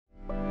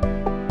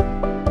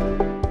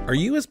Are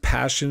you as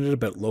passionate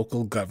about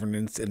local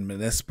governance and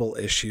municipal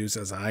issues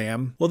as I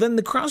am? Well, then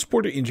the Cross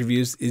Border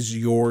Interviews is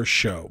your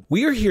show.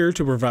 We are here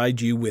to provide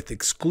you with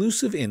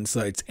exclusive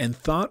insights and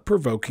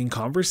thought-provoking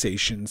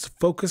conversations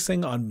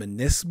focusing on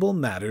municipal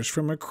matters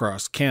from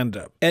across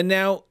Canada. And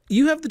now,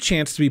 you have the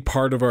chance to be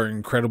part of our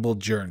incredible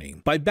journey.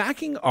 By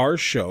backing our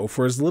show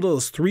for as little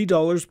as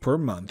 $3 per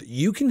month,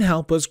 you can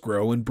help us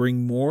grow and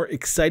bring more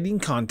exciting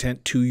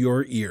content to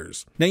your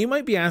ears. Now, you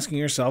might be asking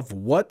yourself,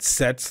 what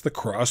sets the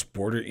Cross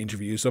Border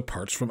Interviews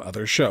apart from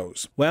other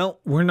shows? Well,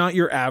 we're not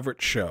your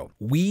average show.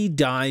 We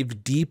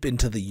dive deep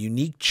into the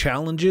unique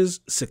challenges,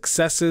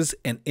 successes,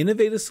 and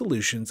innovative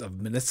solutions of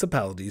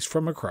municipalities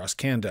from across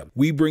Canada.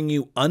 We bring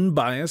you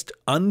unbiased,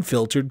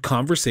 unfiltered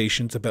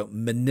conversations about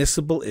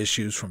municipal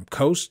issues from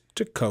coast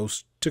to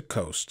coast to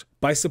coast.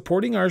 By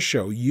supporting our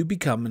show, you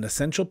become an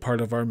essential part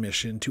of our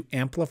mission to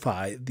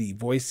amplify the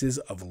voices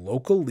of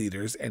local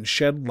leaders and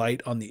shed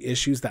light on the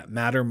issues that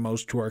matter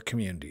most to our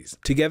communities.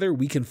 Together,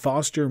 we can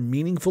foster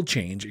meaningful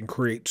change and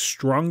create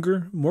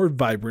stronger, more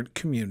vibrant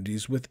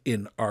communities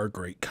within our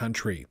great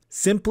country.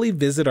 Simply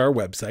visit our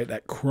website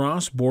at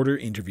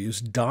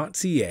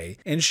crossborderinterviews.ca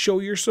and show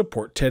your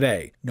support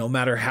today. No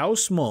matter how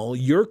small,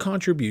 your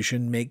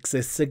contribution makes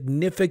a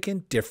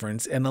significant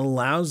difference and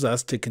allows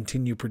us to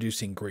continue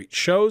producing great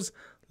shows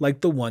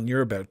like the one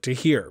you're about to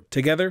hear.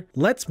 Together,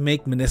 let's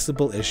make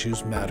municipal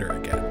issues matter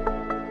again.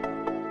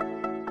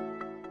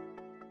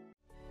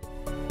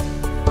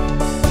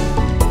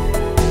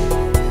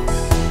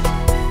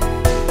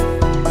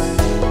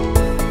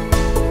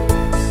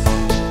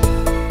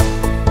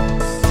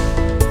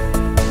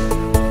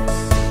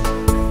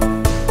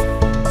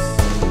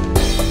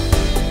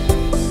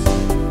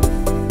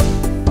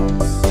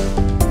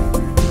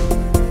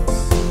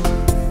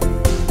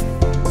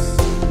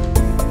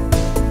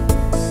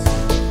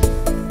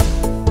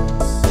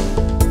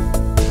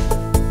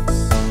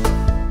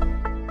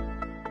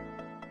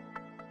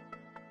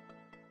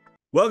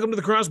 Welcome to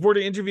the Cross Border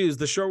Interviews,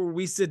 the show where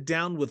we sit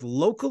down with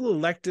local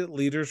elected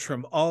leaders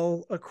from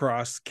all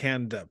across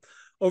Canada.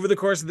 Over the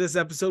course of this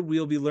episode,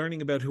 we'll be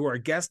learning about who our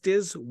guest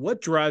is,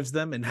 what drives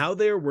them, and how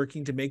they are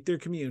working to make their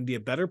community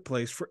a better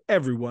place for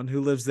everyone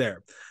who lives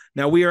there.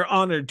 Now, we are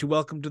honored to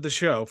welcome to the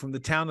show from the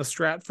town of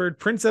Stratford,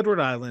 Prince Edward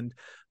Island,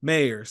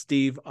 Mayor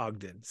Steve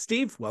Ogden.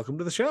 Steve, welcome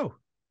to the show.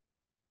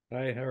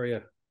 Hi, how are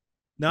you?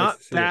 Not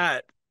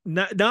bad.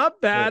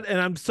 Not bad, Good.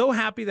 and I'm so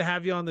happy to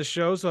have you on the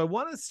show. So I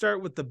want to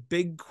start with the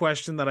big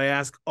question that I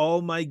ask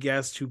all my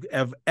guests who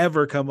have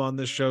ever come on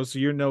this show, so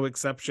you're no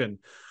exception.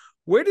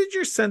 Where did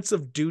your sense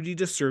of duty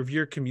to serve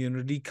your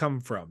community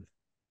come from?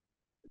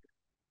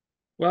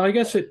 Well, I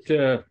guess it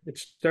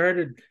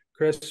started,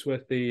 Chris,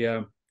 with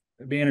the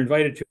being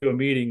invited to a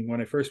meeting when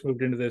I first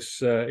moved into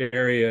this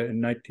area in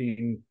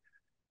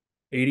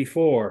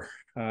 1984.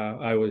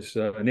 I was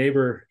a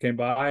neighbor came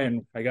by,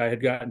 and I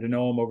had gotten to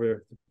know him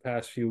over the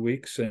past few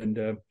weeks,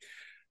 and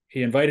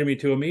he invited me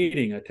to a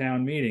meeting, a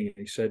town meeting.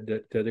 He said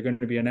that they're going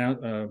to be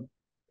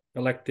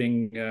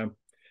electing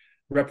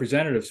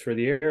representatives for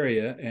the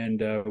area,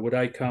 and would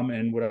I come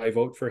and would I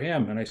vote for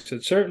him? And I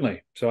said,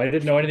 certainly. So I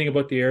didn't know anything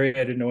about the area.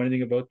 I didn't know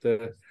anything about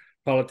the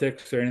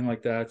politics or anything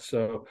like that.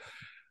 So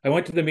I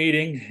went to the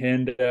meeting,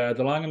 and the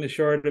long and the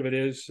short of it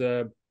is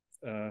I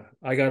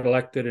got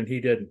elected and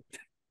he didn't.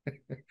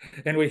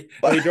 And we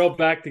drove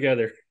back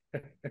together.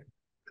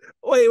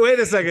 Wait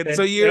a second. And,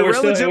 so you're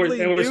relatively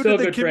we're new to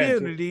the friends.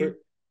 community,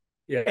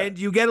 Yeah. and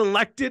you get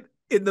elected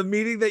in the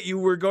meeting that you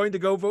were going to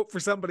go vote for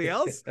somebody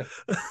else?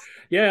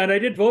 Yeah, and I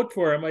did vote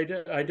for him.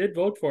 I did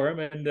vote for him,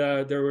 and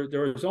there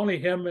was only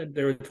him, and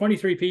there were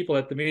 23 people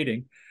at the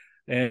meeting,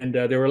 and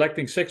they were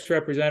electing 6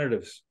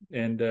 representatives.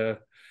 And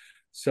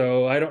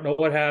so I don't know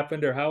what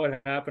happened or how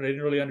it happened. I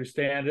didn't really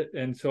understand it,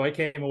 and so I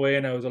came away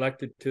and I was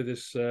elected to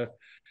this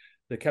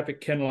the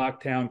Kepik-Kinloch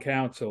Town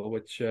Council,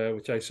 which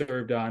I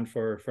served on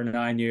for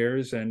 9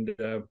 years, and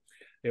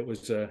it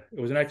was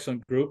an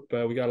excellent group.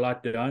 We got a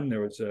lot done.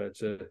 It's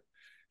a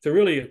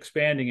really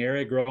expanding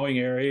area, growing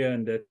area,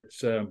 and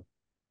it's a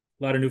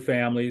lot of new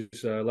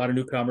families, a lot of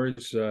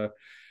newcomers.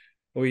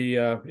 We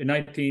in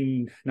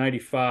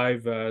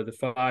 1995, the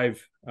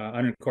 5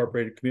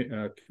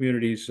 unincorporated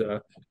communities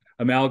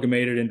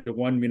amalgamated into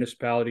one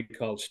municipality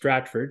called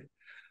Stratford.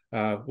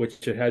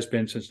 Which it has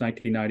been since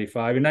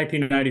 1995. In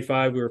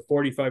 1995, we were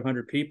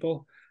 4,500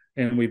 people,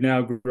 and we've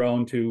now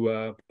grown to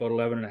about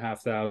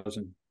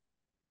 11,500.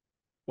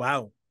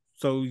 Wow.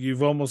 So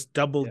you've almost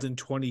doubled in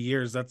 20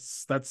 years.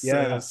 That's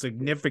a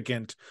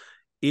significant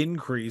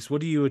increase.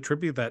 What do you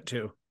attribute that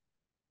to?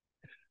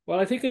 Well,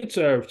 I think it's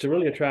a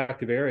really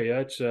attractive area.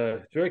 It's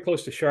very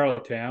close to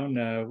Charlottetown,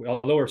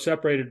 although we're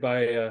separated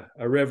by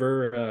a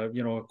river,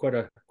 quite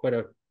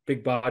a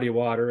big body of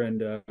water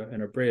and a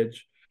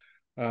bridge.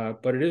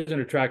 But it is an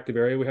attractive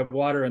area. We have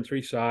water on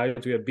 3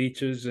 sides. We have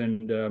beaches,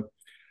 and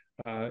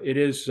it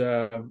is,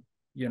 a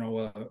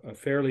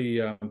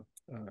fairly,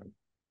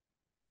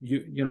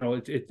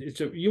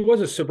 it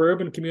was a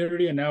suburban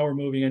community, and now we're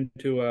moving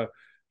into a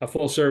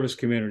full service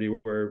community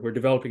where we're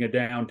developing a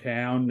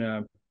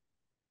downtown.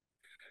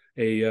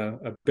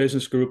 a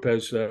business group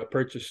has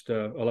purchased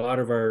a lot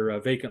of our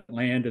vacant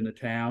land in the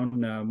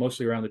town,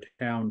 mostly around the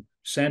town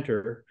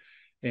center,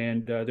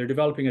 and they're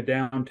developing a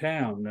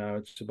downtown.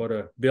 It's about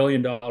 $1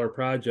 billion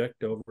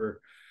project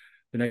over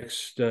the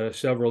next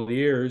several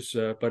years,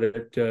 but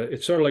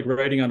it's sort of like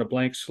writing on a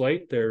blank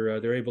slate.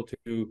 They're able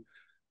to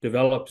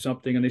develop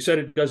something, and they said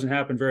it doesn't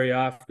happen very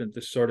often.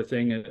 This sort of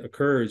thing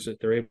occurs, that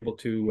they're able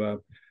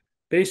to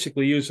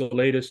basically use the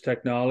latest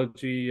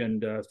technology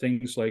and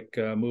things like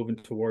moving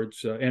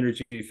towards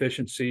energy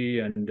efficiency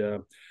and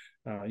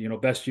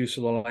best use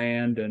of the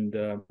land and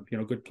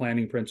good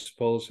planning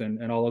principles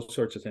and all those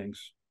sorts of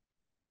things.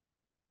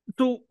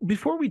 So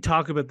before we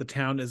talk about the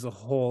town as a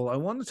whole, I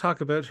want to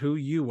talk about who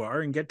you are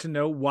and get to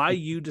know why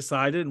you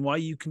decided and why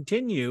you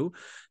continue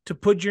to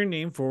put your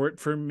name forward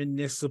for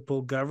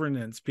municipal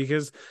governance,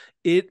 because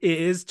it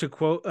is, to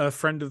quote a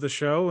friend of the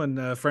show and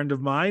a friend of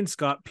mine,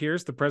 Scott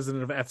Pierce, the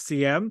president of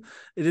FCM,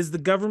 it is the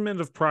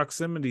government of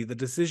proximity. The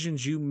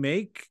decisions you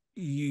make,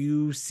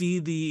 you see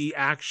the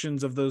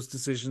actions of those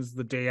decisions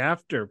the day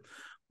after.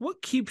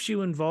 What keeps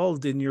you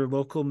involved in your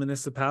local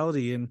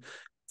municipality and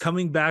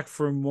coming back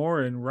for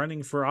more and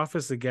running for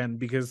office again?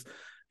 Because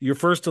your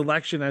first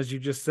election, as you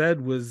just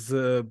said, was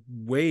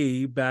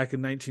way back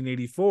in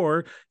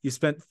 1984. You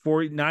spent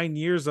 49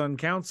 years on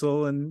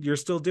council and you're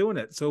still doing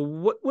it. So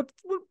what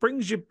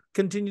brings you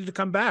continue to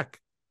come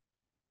back?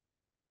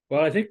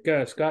 Well, I think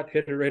Scott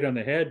hit it right on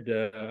the head.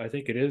 I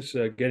think it is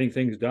getting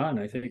things done.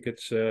 I think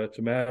it's a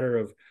matter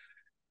of,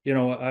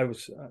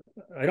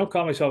 I don't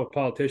call myself a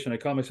politician. I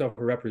call myself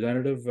a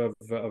representative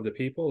of the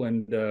people,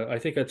 and I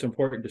think that's an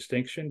important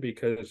distinction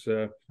because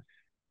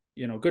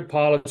good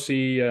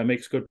policy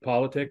makes good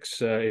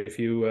politics. If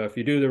you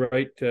do the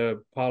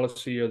right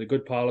policy or the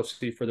good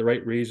policy for the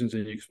right reasons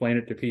and you explain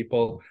it to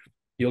people,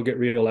 you'll get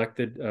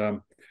reelected.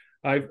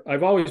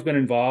 I've always been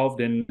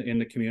involved in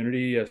the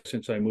community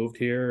since I moved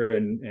here,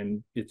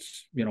 and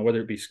it's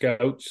whether it be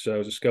scouts. I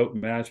was a scout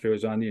master. I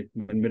was on the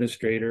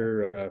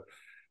administrator.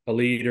 A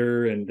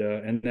leader, and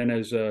then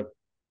as a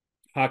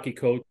hockey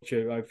coach,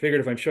 I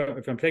figured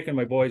if I'm taking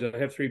my boys, I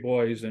have 3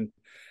 boys, and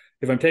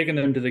if I'm taking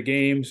them to the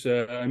games,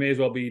 I may as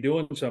well be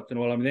doing something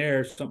while I'm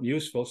there, something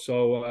useful.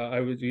 So I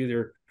would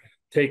either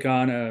take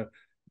on a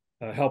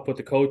help with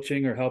the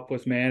coaching or help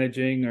with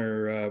managing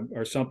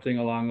or something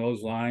along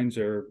those lines,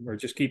 or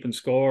just keeping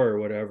score or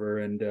whatever.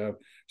 And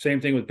same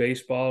thing with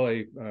baseball.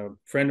 A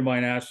friend of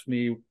mine asked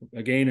me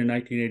again in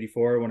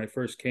 1984 when I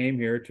first came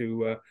here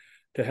to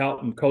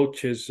help him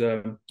coach his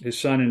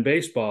son in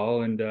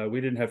baseball, and we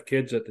didn't have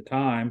kids at the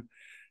time,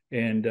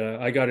 and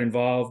I got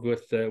involved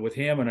with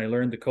him, and I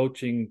learned the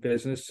coaching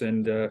business,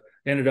 and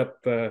ended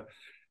up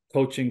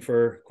coaching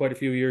for quite a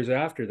few years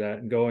after that,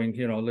 and going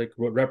like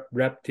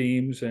rep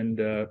teams and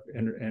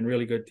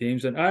really good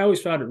teams, and I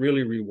always found it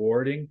really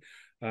rewarding.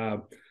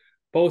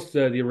 Both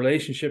the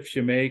relationships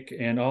you make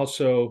and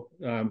also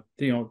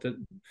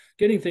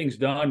getting things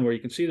done where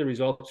you can see the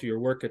results of your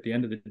work at the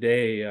end of the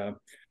day.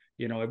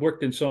 I've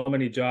worked in so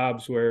many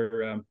jobs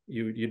where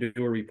you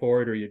do a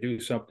report or you do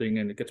something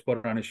and it gets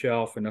put on a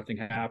shelf and nothing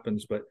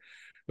happens. But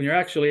when you're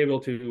actually able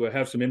to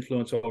have some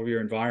influence over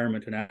your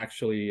environment and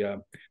actually,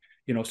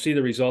 see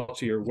the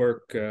results of your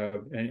work,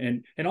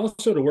 and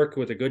also to work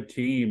with a good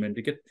team and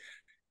to get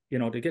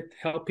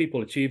help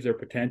people achieve their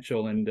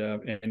potential and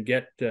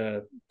get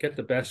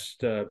the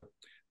best.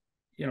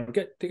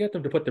 Get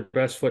them to put their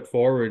best foot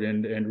forward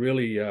and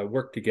really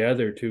work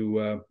together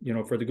to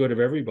for the good of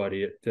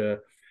everybody.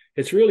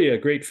 It's really a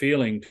great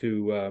feeling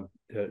to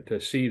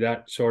see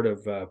that sort of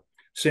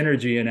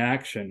synergy in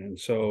action, and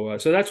so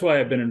that's why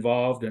I've been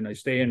involved and I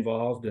stay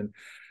involved, and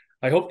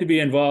I hope to be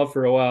involved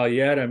for a while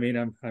yet. I mean,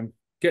 I'm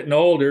getting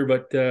older,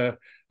 but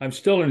I'm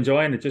still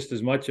enjoying it just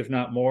as much, if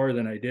not more,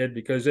 than I did.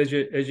 Because as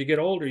you get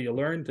older, you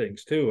learn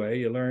things too.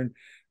 You learn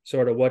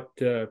sort of what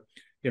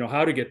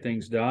how to get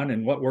things done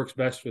and what works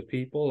best with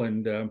people,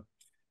 and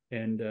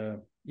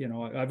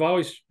I've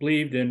always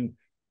believed in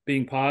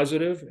being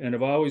positive, and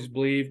I've always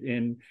believed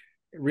in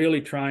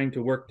really trying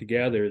to work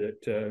together,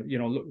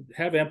 that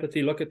have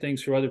empathy, look at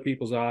things through other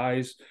people's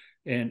eyes,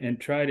 and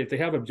try to, if they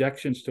have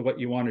objections to what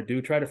you want to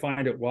do, try to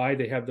find out why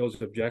they have those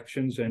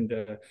objections, and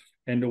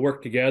to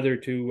work together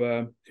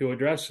to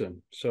address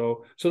them.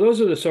 So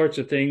those are the sorts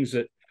of things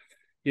that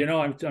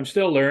I'm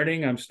still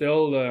learning. I'm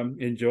still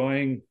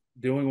enjoying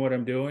doing what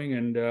I'm doing,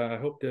 and I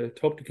hope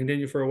to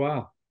continue for a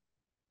while.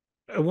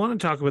 I want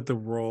to talk about the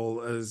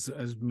role as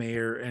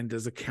mayor and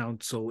as a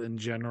council in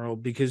general,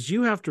 because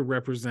you have to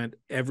represent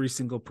every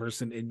single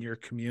person in your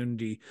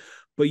community,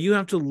 but you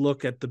have to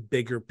look at the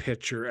bigger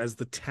picture as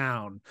the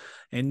town,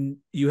 and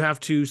you have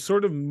to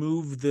sort of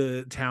move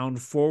the town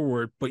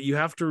forward, but you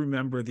have to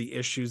remember the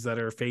issues that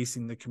are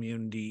facing the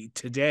community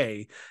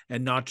today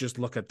and not just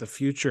look at the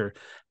future.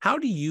 How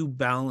do you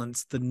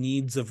balance the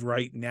needs of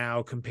right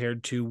now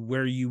compared to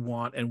where you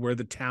want and where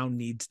the town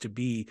needs to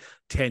be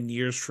 10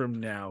 years from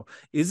now?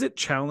 Is it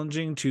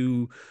challenging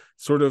to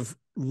sort of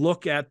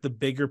look at the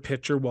bigger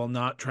picture while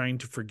not trying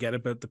to forget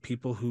about the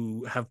people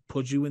who have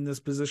put you in this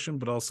position,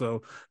 but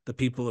also the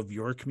people of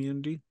your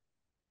community?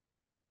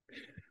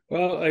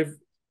 Well,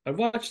 I've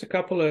watched a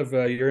couple of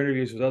your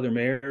interviews with other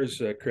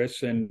mayors,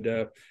 Chris,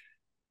 and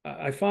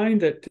I find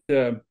that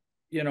the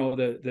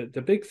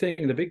big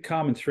thing, the big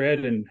common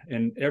thread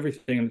in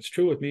everything, and it's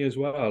true with me as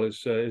well,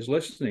 is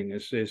listening,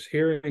 is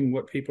hearing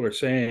what people are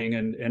saying,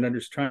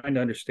 and trying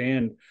to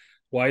understand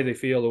why they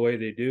feel the way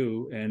they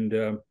do,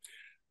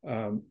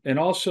 and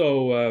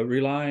also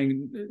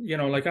relying,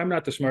 like I'm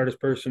not the smartest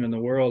person in the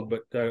world,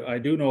 but I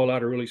do know a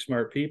lot of really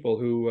smart people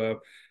who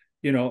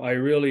I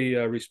really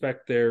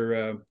respect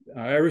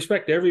I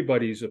respect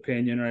everybody's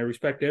opinion, and I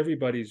respect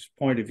everybody's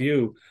point of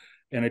view,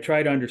 and I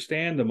try to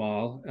understand them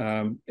all.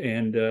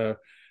 And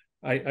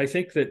I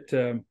think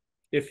that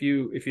if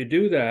you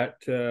do that,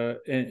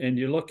 and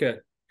you look at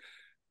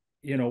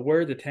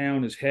where the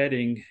town is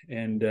heading,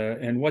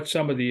 and what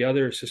some of the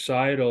other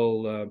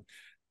societal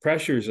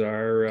pressures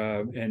are,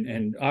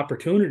 and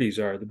opportunities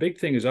are. The big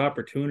thing is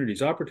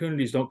opportunities.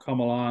 Opportunities don't come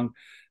along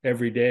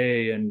every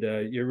day, and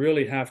you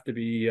really have to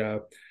be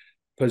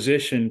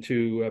position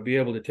to be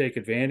able to take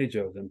advantage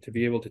of them, to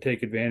be able to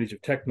take advantage of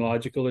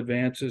technological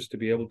advances, to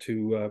be able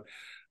to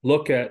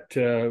look at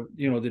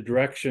the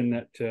direction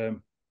that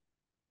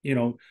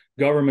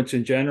governments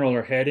in general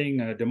are heading,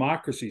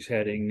 democracy's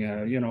heading.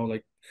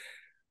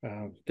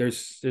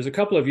 There's a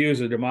couple of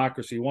views of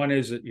democracy. One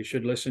is that you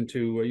should listen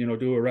to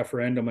do a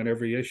referendum on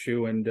every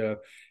issue,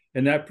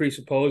 and that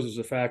presupposes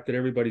the fact that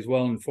everybody's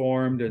well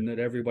informed and that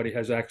everybody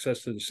has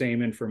access to the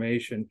same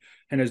information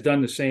and has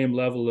done the same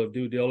level of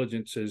due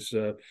diligence as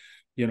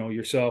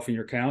yourself and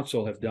your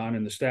council have done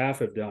and the staff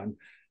have done,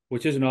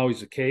 which isn't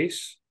always the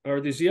case.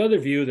 Or there's the other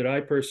view that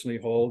I personally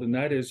hold, and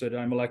that is that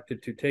I'm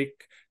elected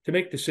to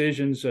make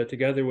decisions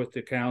together with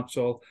the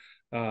council,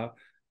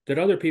 that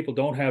other people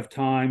don't have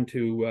time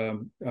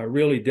to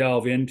really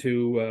delve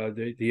into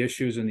the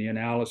issues and the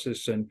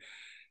analysis.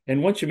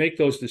 And once you make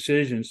those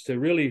decisions, to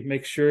really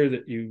make sure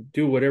that you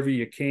do whatever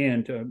you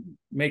can to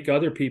make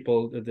other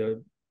people,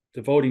 the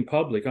voting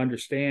public,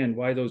 understand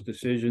why those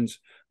decisions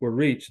were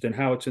reached and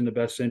how it's in the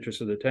best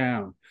interest of the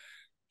town.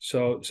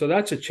 So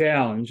that's a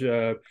challenge,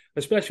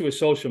 especially with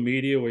social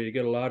media, where you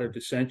get a lot of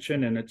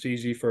dissension, and it's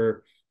easy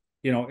for,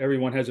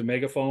 everyone has a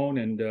megaphone,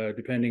 and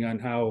depending on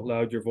how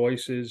loud your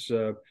voice is,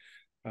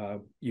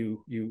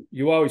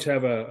 you always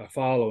have a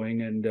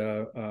following,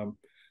 and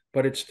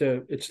but it's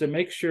to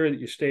make sure that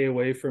you stay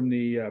away from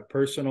the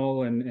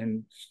personal,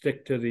 and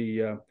stick to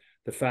the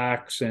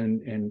facts,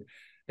 and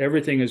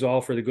everything is all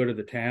for the good of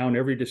the town.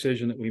 Every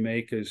decision that we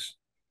make is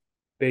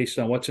based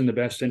on what's in the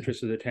best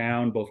interest of the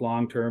town, both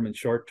long term and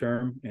short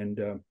term,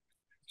 and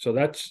so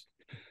that's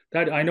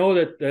that. I know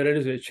that it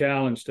is a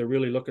challenge to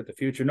really look at the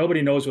future.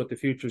 Nobody knows what the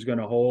future is going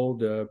to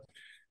hold.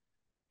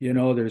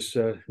 There's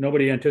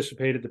nobody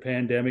anticipated the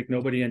pandemic.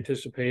 Nobody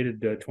anticipated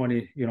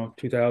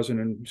 2000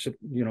 and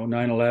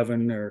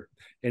 9/11 or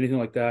anything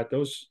like that.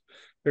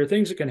 There are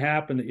things that can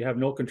happen that you have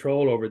no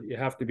control over, that you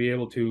have to be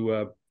able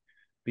to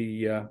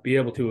be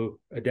able to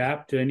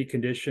adapt to any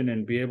condition,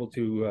 and be able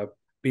to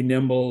be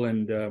nimble,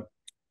 and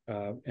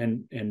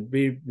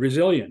be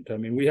resilient. I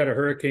mean, we had a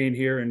hurricane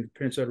here in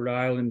Prince Edward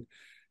Island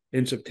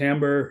in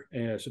September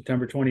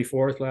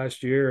 24th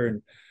last year,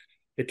 and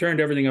it turned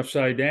everything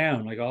upside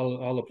down. Like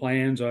all the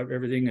plans,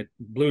 everything. It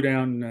blew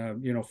down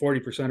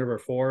 40% of our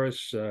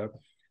forests.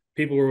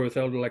 People were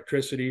without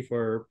electricity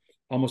for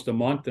almost a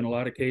month in a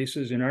lot of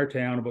cases. In our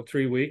town, about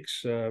 3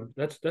 weeks.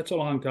 That's a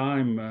long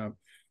time.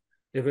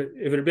 If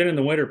it had been in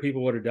the winter,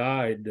 people would have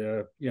died.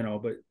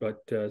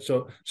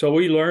 So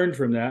we learned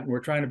from that, and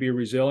we're trying to be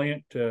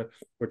resilient.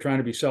 We're trying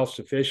to be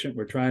self-sufficient.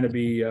 We're trying to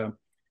be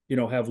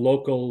have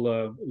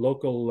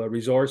local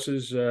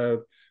resources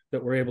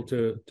that we're able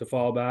to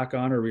fall back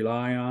on or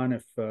rely on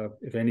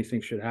if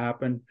anything should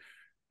happen.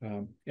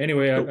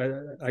 Anyway,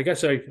 I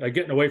guess I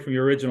getting away from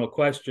your original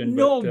question.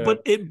 No,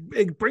 but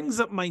it brings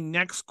up my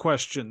next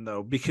question,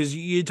 though, because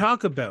you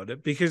talk about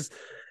it, because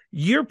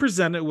you're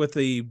presented with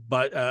a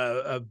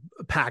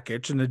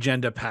package, an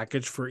agenda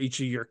package for each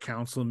of your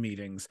council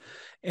meetings,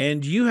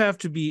 and you have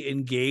to be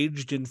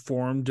engaged,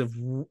 informed of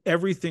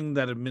everything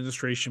that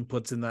administration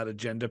puts in that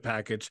agenda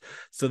package.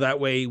 So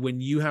that way,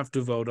 when you have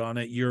to vote on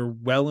it, you're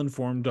well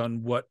informed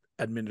on what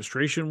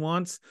administration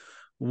wants,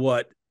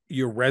 what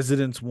your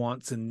residents'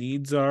 wants and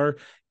needs are.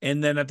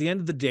 And then at the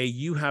end of the day,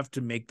 you have to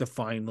make the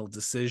final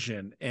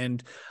decision.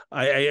 And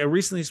I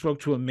recently spoke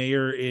to a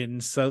mayor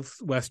in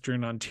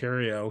southwestern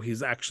Ontario.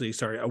 He's actually,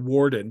 a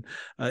warden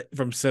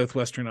from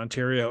southwestern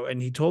Ontario.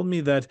 And he told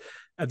me that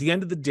at the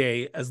end of the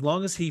day, as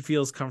long as he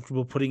feels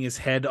comfortable putting his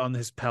head on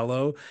his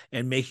pillow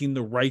and making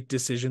the right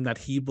decision that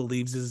he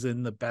believes is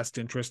in the best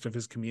interest of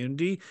his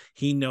community,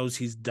 he knows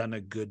he's done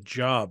a good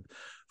job.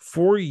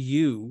 For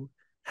you,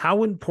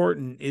 how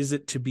important is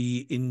it to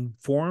be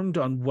informed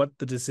on what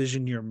the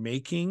decision you're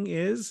making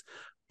is,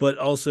 but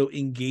also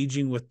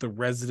engaging with the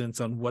residents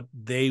on what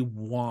they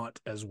want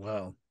as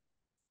well?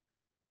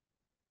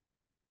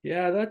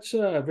 Yeah, that's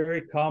a very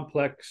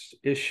complex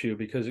issue,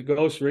 because it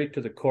goes right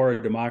to the core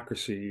of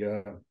democracy.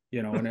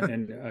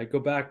 And I go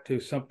back to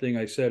something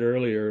I said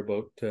earlier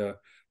about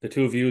the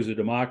two views of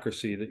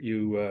democracy, that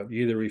you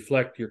either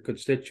reflect your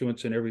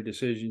constituents in every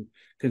decision,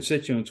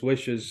 constituents'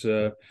 wishes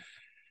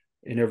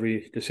in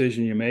every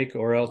decision you make,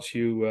 or else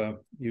you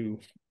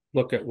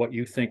look at what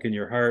you think in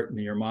your heart and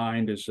your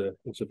mind is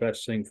the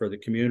best thing for the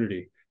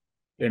community.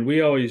 And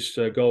we always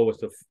go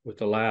with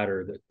the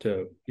latter.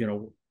 That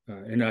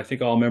and I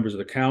think all members of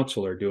the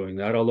council are doing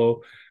that.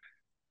 Although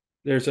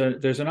there's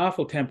an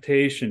awful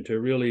temptation to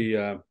really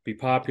be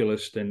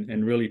populist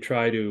and really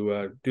try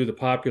to do the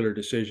popular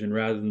decision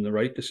rather than the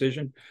right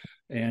decision.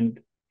 And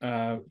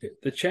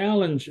the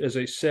challenge, as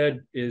I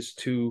said, is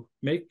to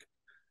make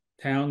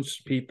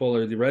townspeople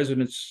or the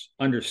residents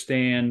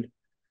understand,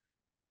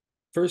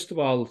 first of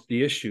all,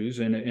 the issues,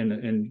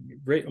 and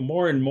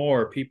more and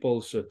more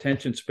people's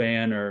attention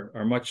span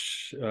are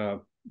much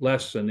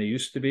less than they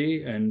used to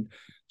be. And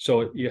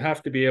so you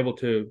have to be able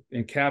to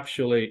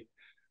encapsulate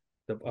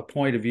a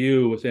point of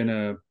view within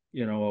a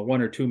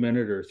 1 or 2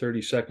 minute or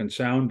 30-second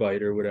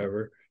soundbite or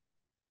whatever.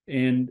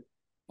 And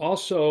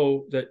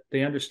also that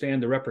they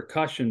understand the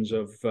repercussions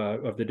of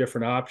the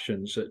different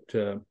options,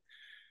 that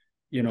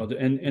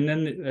and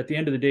then at the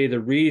end of the day, the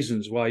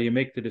reasons why you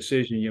make the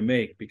decision you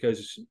make.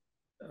 Because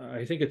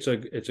I think it's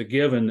a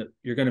given that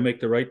you're going to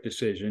make the right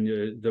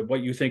decision,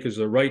 what you think is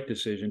the right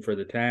decision for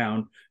the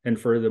town and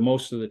for the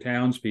most of the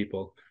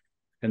townspeople,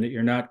 and that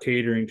you're not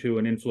catering to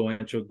an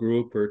influential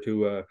group or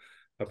to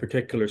a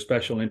particular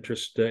special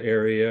interest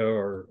area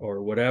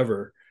or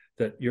whatever.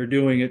 That you're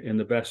doing it in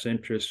the best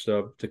interest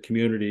of the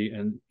community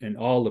and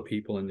all the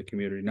people in the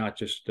community, not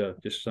just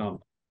some.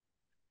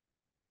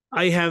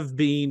 I have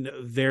been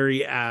very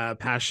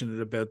passionate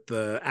about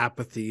the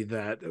apathy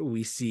that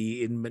we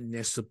see in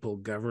municipal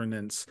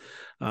governance.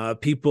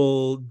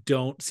 People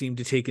don't seem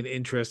to take an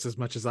interest as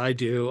much as I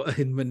do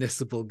in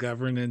municipal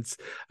governance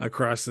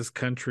across this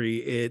country.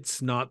 It's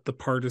not the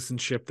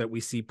partisanship that we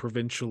see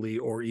provincially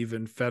or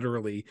even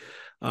federally.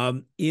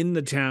 In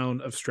the town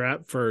of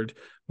Stratford,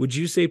 would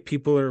you say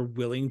people are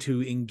willing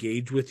to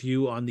engage with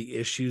you on the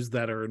issues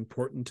that are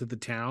important to the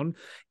town?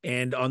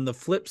 And on the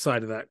flip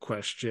side of that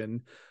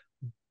question,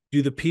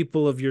 do the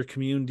people of your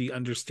community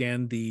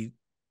understand the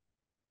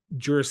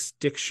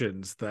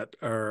jurisdictions that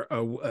are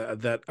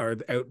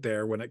out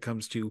there when it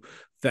comes to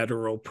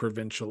federal,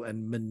 provincial,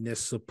 and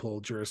municipal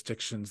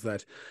jurisdictions?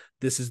 That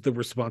this is the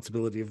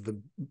responsibility of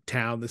the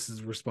town, this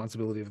is the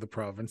responsibility of the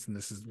province, and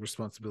this is the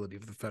responsibility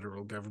of the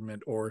federal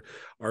government? Or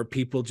are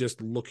people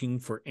just looking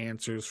for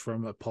answers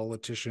from a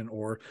politician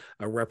or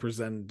a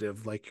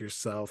representative like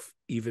yourself,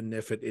 even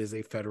if it is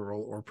a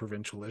federal or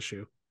provincial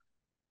issue?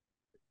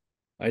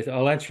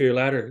 I'll answer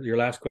your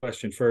last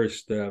question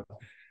first.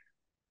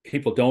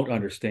 People don't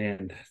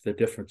understand the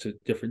difference of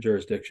different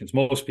jurisdictions.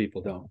 Most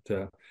people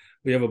don't.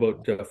 We have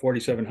about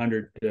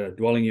 4,700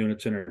 dwelling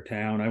units in our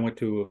town. I went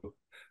to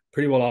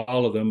pretty well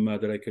all of them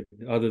that I could,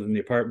 other than the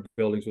apartment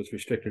buildings with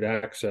restricted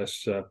access.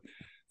 So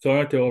I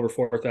went to over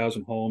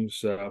 4,000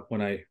 homes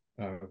when I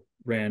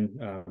ran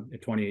in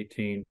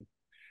 2018.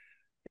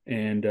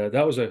 And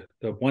that was the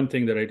one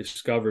thing that I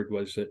discovered,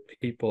 was that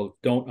people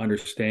don't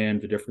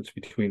understand the difference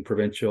between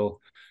provincial,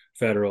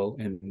 federal,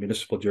 and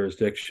municipal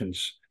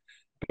jurisdictions.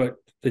 But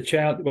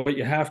what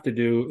you have to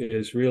do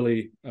is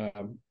really,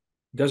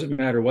 doesn't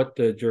matter what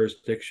the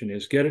jurisdiction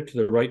is, get it to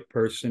the right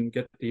person,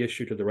 get the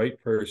issue to the right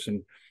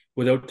person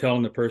without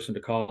telling the person to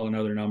call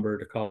another number,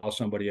 to call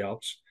somebody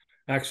else.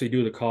 Actually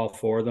do the call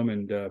for them,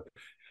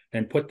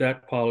 and put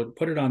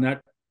it on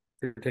that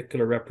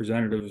particular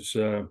representative's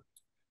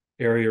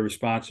area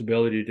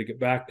responsibility to get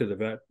back to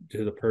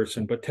the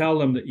person. But tell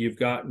them that you've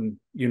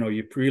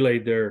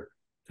relayed their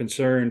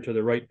concern to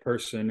the right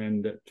person,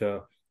 and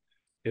that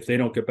if they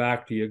don't get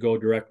back to you, go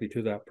directly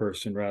to that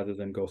person rather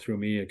than go through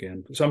me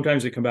again.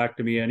 Sometimes they come back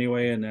to me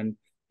anyway, and then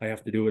I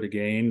have to do it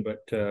again. But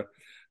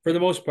for the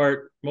most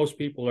part, most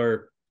people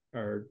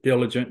are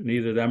diligent, and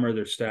either them or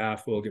their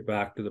staff will get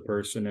back to the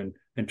person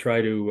and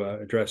try to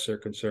address their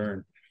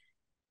concern.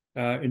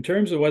 In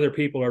terms of whether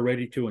people are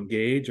ready to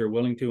engage or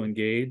willing to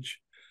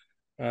engage,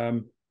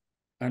 an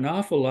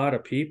awful lot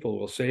of people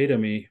will say to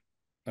me,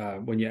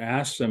 when you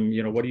ask them,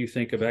 what do you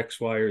think of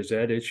X, Y, or Z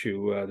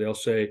issue? They'll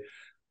say,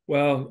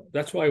 well,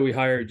 that's why we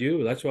hired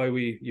you. That's why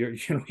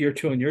you're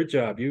doing your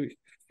job.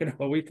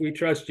 We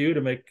trust you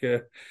to make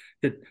to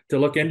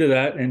look into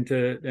that and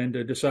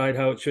to decide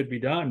how it should be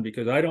done,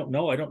 because I don't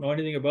know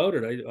anything about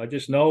it. I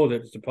just know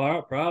that it's a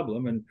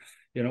problem. And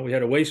we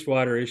had a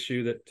wastewater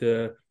issue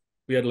that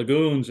we had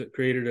lagoons that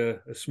created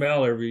a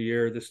smell every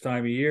year this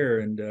time of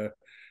year, and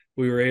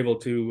we were able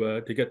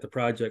to get the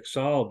project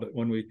solved. But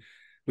when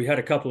we had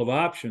a couple of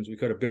options, we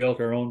could have built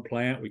our own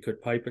plant, we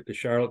could pipe it to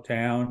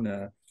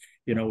Charlottetown,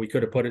 we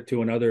could have put it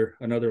to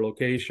another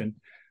location.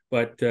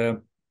 But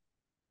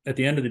at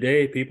the end of the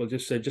day, people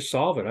just said, just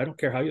solve it. I don't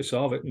care how you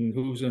solve it and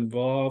who's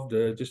involved.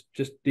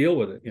 Just deal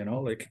with it.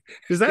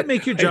 Does that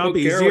make your job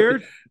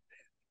easier?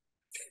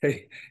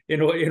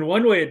 In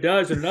one way it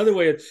does. In another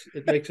way,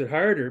 it makes it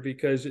harder,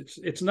 because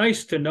it's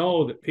nice to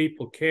know that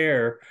people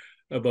care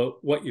about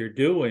what you're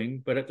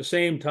doing, but at the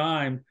same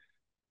time,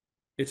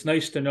 it's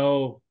nice to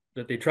know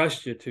that they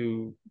trust you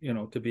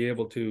to be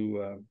able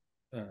to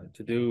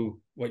to do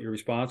what you're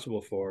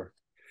responsible for.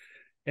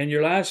 And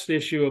your last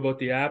issue about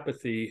the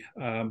apathy,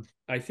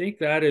 I think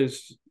that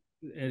is,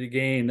 and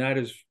again, that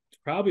is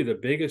probably the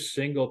biggest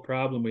single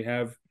problem we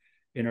have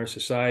in our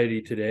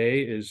society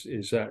today is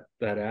that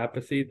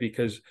apathy,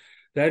 because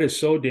that is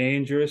so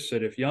dangerous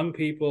that if young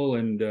people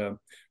and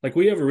like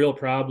we have a real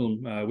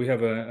problem, we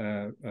have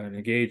an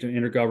engagement,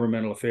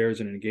 intergovernmental affairs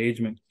and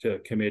engagement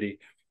committee,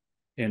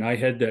 and I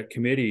head that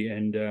committee,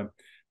 and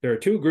there are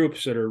two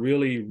groups that are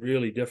really,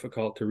 really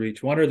difficult to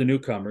reach. One are the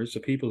newcomers, the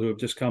people who have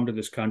just come to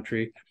this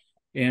country,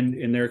 and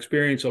in their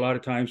experience, a lot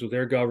of times with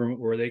their government,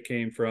 where they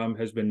came from,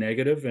 has been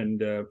negative,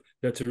 and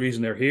that's the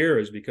reason they're here,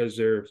 is because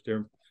they're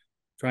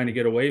trying to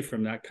get away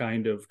from that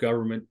kind of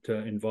government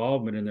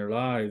involvement in their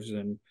lives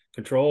and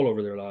control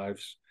over their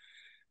lives.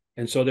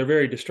 And so they're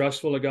very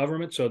distrustful of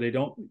government, so they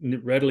don't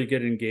readily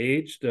get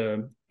engaged.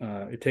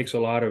 It takes a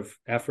lot of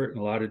effort and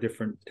a lot of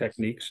different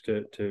techniques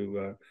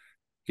to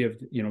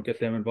get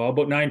them involved.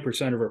 About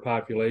 9% of our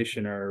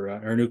population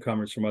are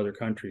newcomers from other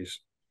countries.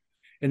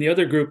 And the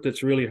other group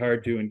that's really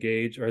hard to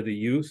engage are the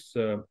youth,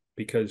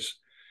 because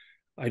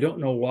I don't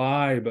know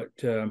why, but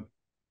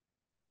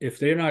if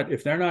they're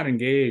not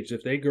engaged,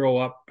 if they grow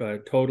up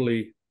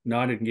totally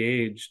not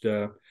engaged,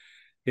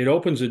 it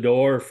opens the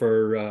door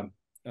for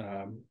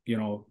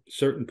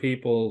certain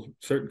people,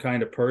 certain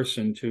kind of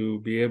person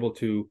to be able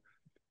to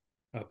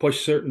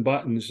push certain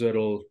buttons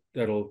that'll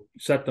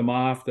set them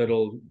off,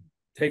 that'll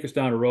take us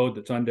down a road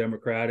that's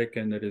undemocratic,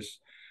 and that is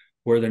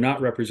where they're not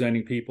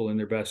representing people in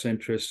their best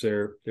interests.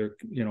 They're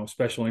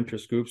special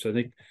interest groups. I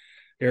think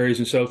areas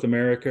in South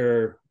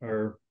America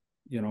are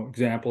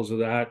examples of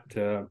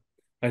that.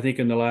 I think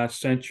in the last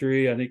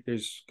century, I think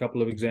there's a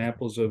couple of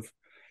examples of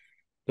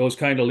those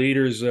kind of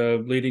leaders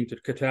leading to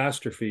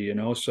catastrophe.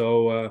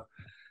 So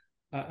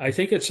I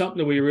think it's something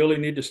that we really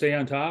need to stay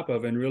on top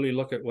of and really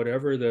look at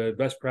whatever the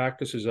best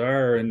practices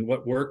are and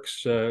what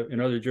works in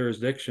other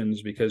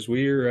jurisdictions, because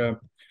we're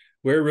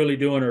really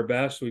doing our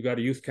best. We've got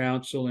a youth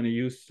council and a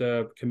youth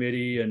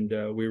committee,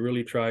 and we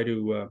really try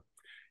to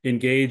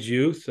engage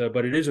youth,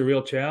 but it is a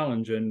real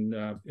challenge,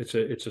 and it's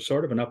a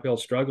sort of an uphill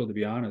struggle, to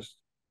be honest.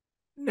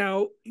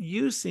 Now,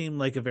 you seem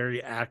like a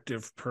very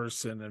active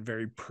person and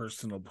very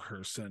personal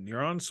person.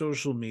 You're on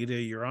social media,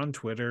 you're on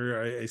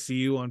Twitter. I see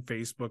you on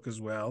Facebook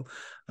as well,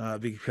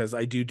 because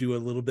I do a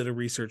little bit of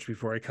research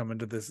before I come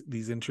into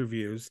these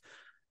interviews.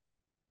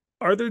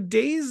 Are there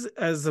days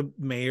as a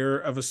mayor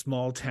of a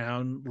small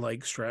town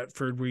like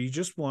Stratford where you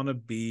just want to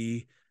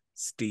be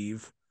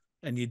Steve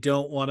and you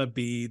don't want to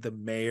be the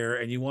mayor,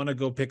 and you want to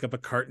go pick up a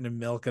carton of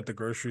milk at the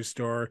grocery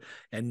store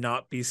and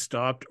not be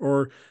stopped?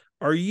 Or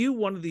are you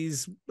one of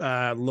these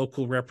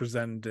local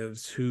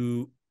representatives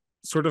who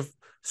sort of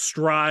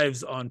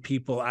strives on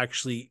people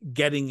actually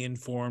getting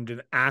informed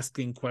and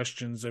asking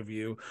questions of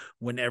you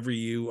whenever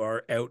you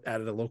are out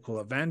at a local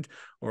event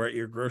or at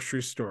your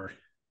grocery store?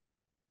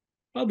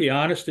 I'll be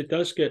honest, it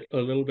does get a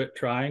little bit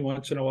trying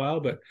once in a while,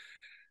 but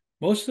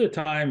most of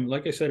the time,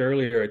 like I said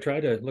earlier, I try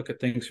to look at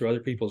things through other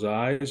people's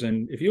eyes.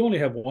 And if you only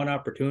have one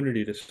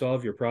opportunity to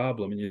solve your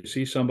problem and you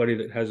see somebody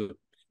that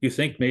you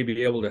think may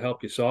be able to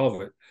help you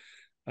solve it,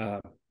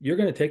 you're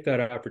going to take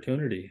that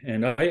opportunity.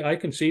 And I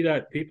can see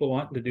that people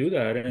want to do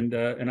that, and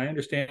I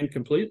understand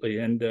completely.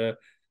 And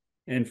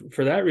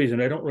for that reason,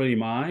 I don't really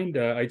mind.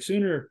 I'd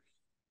sooner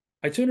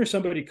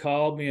somebody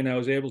called me and I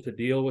was able to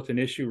deal with an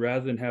issue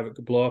rather than have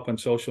it blow up on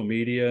social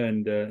media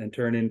and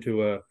turn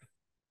into a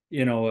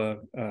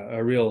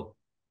real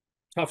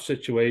tough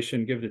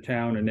situation, give the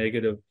town a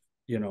negative,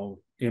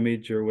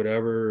 image or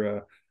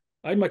whatever.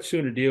 I'd much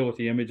sooner deal with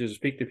the images,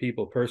 speak to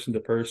people person to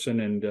person,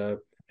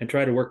 and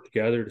try to work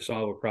together to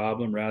solve a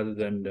problem rather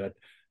than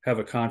have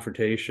a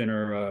confrontation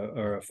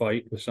or a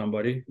fight with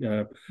somebody.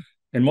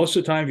 And most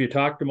of the time, if you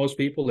talk to most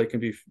people,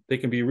 they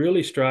can be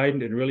really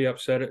strident and really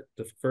upset at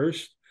the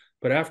first,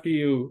 but after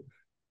you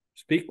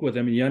speak with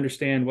them and you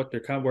understand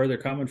where they're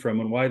coming from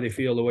and why they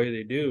feel the way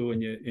they do,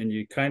 and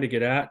you kind of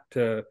get at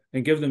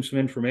and give them some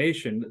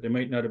information that they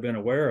might not have been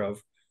aware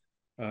of,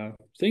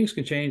 things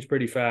can change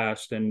pretty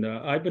fast. And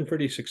I've been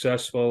pretty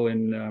successful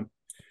in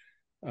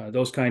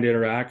those kind of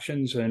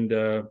interactions. And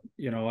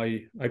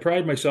I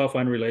pride myself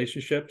on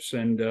relationships,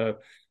 and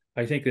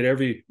I think that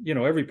every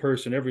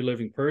person, every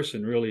living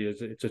person, really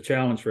it's a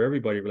challenge for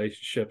everybody.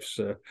 Relationships,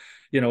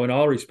 in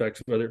all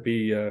respects, whether it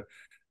be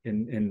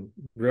in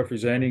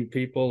representing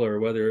people or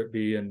whether it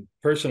be in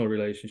personal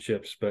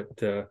relationships.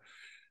 But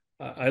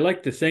I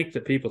like to think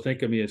that people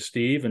think of me as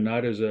Steve and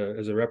not as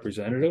a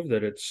representative.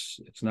 That it's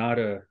not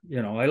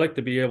I like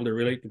to be able to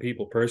relate to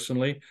people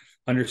personally,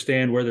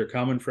 understand where they're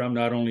coming from,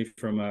 not only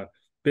from a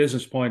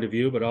business point of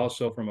view, but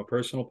also from a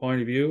personal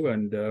point of view.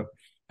 And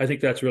I think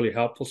that's really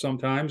helpful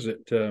sometimes.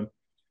 That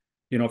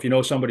if you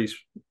know somebody,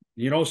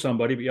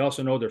 but you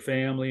also know their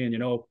family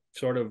and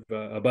sort of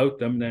about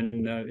them,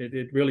 then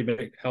it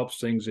really helps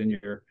things in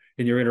your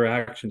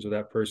interactions with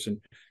that person,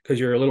 because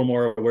you're a little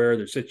more aware of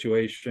their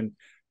situation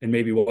and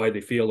maybe why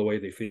they feel the way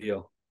they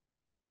feel.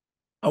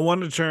 I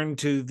want to turn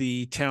to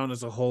the town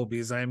as a whole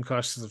because I am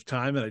cautious of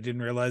time and I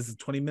didn't realize the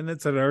 20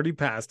 minutes had already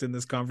passed in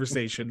this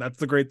conversation. That's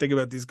the great thing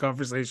about these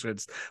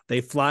conversations.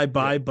 They fly Yeah,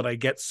 by, but I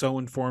get so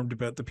informed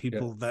about the yeah.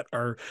 people that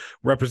are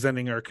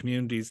representing our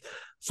communities.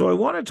 So I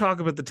want to talk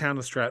about the town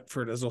of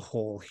Stratford as a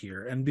whole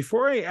here. And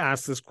before I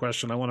ask this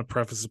question, I want to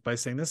preface it by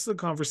saying this is a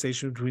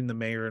conversation between the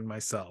mayor and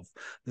myself.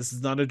 This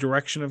is not a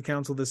direction of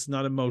council. This is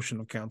not a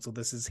motion of council.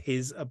 This is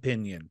his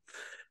opinion.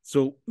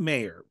 So,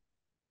 Mayor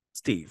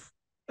Steve,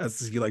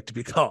 as you like to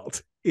be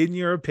called, in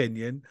your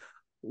opinion,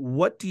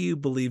 what do you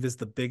believe is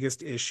the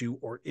biggest issue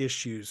or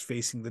issues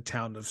facing the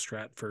town of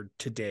Stratford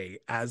today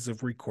as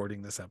of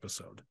recording this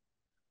episode?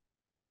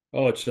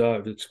 Oh, it's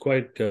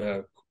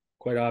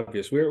quite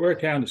obvious. We're a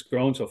town that's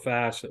grown so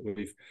fast that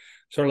we've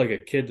sort of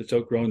like a kid that's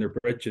outgrown their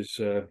britches.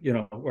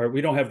 Where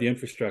we don't have the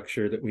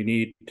infrastructure that we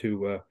need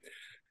to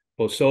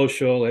both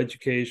social,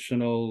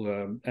 educational,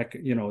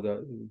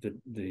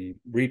 the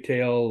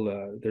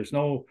retail.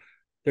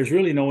 There's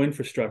really no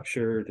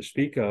infrastructure to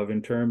speak of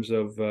in terms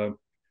of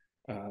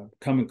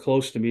coming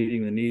close to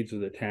meeting the needs of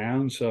the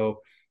town.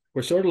 So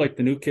we're sort of like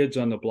the new kids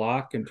on the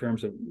block in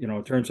terms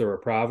of our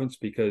province,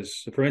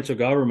 because the provincial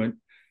government,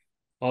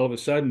 all of a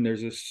sudden,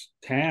 there's this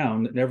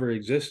town that never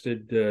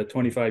existed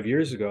 25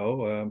 years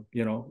ago.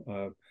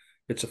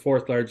 It's the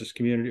fourth largest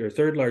community or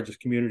third largest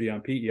community on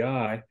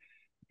PEI,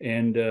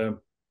 and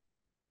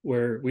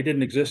where we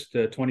didn't exist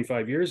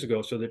 25 years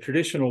ago. So the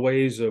traditional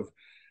ways of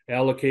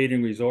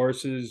allocating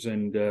resources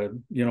and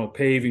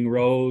paving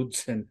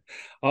roads and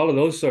all of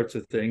those sorts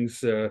of things,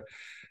 they're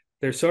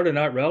sort of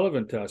not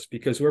relevant to us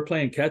because we're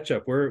playing catch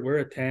up. We're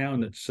a town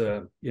that's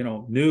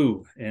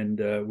new,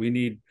 and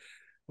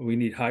we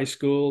need high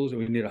schools.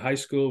 We need a high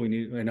school.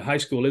 And a high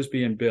school is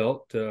being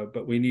built,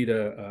 but we need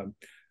a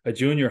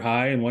junior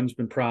high, and one's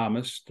been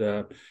promised.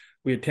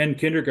 We had 10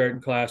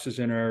 kindergarten classes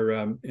in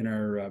our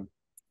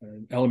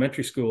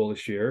elementary school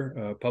this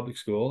year, public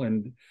school,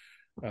 and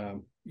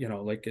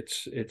like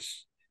it's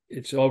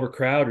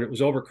overcrowded. It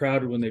was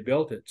overcrowded when they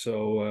built it,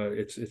 so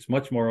it's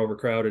much more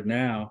overcrowded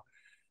now.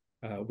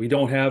 We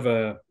don't have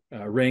a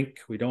rink.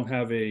 We don't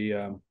have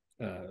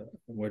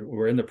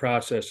we're in the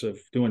process of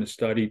doing a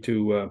study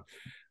to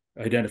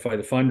identify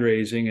the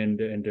fundraising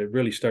and to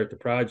really start the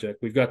project.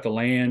 We've got the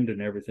land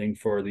and everything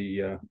for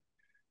the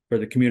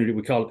community.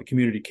 We call it the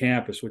community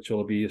campus, which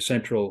will be a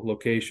central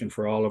location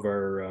for all of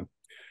our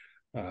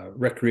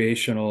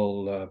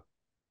recreational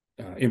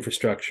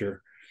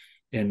infrastructure,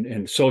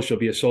 and social,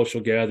 be a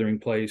social gathering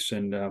place,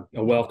 and a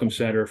welcome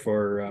center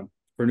for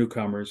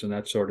newcomers and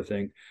that sort of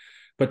thing.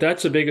 But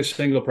that's the biggest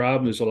single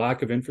problem, is a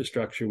lack of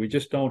infrastructure. We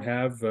just don't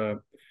have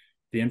the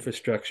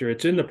infrastructure.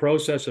 It's in the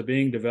process of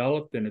being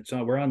developed, and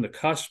we're on the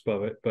cusp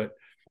of it. But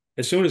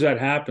as soon as that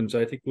happens,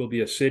 I think we'll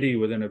be a city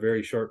within a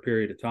very short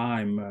period of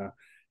time.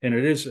 And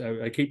it is.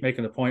 I keep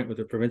making the point with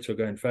the provincial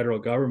and federal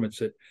governments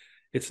that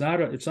it's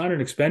not an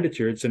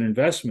expenditure; it's an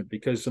investment,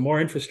 because the more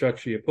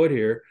infrastructure you put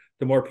here,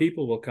 the more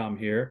people will come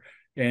here,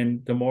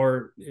 and the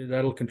more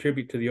that'll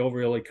contribute to the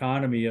overall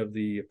economy of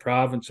the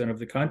province and of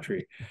the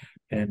country.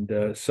 And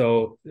it's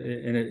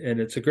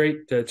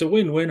it's a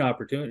win-win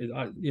opportunity,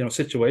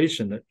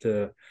 situation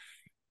that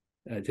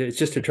it's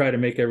just to try to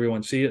make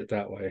everyone see it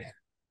that way.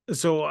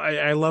 So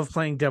I love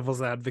playing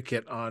devil's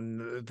advocate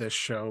on this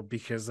show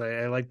because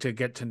I like to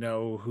get to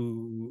know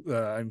who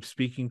I'm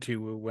speaking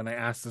to when I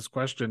ask this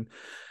question.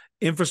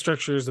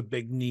 Infrastructure is a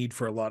big need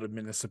for a lot of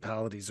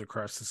municipalities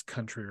across this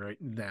country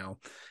right now.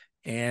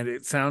 And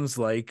it sounds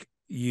like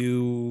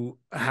you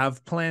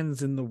have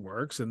plans in the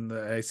works, and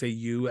I say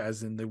you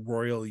as in the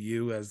royal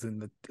you, as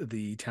in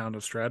the town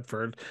of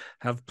Stratford,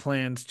 have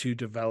plans to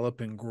develop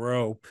and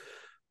grow.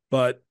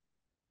 But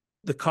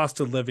the cost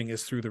of living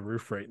is through the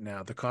roof right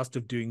now. The cost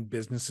of doing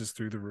business is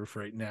through the roof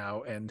right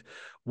now. And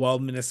while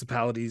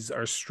municipalities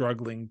are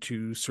struggling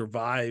to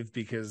survive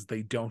because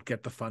they don't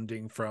get the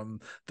funding from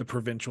the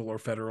provincial or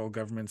federal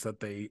governments that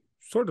they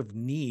sort of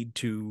need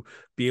to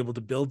be able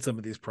to build some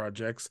of these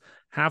projects,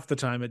 half the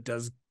time it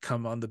does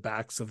come on the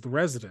backs of the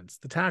residents,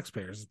 the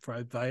taxpayers,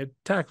 via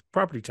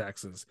property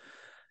taxes.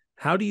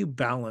 How do you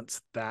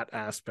balance that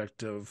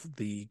aspect of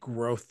the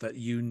growth that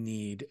you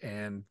need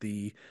and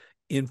the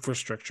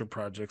infrastructure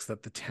projects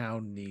that the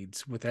town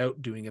needs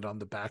without doing it on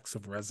the backs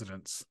of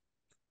residents?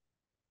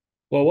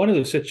 Well, one of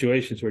the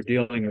situations we're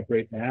dealing with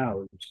right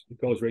now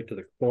it goes right to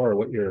the core of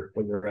what you're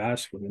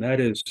asking, and that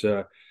is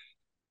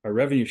a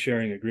revenue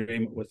sharing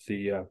agreement with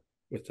the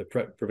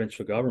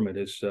provincial government.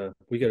 Is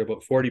we get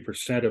about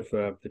 40% of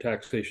the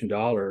taxation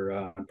dollar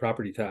on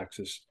property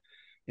taxes,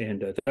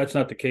 and that's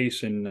not the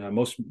case in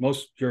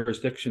most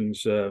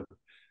jurisdictions. The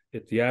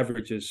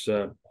average is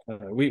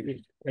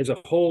we as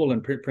a whole in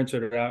Prince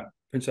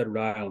Edward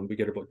Island, we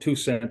get about 2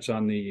 cents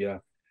on the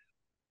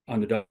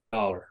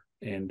dollar,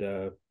 and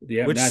the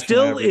Which national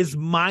still average. is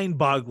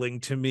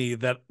mind-boggling to me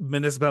that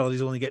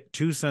municipalities only get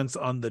 2 cents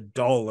on the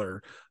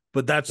dollar,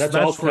 but that's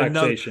All for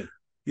another. taxation.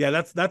 Yeah,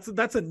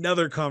 that's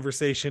another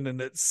conversation in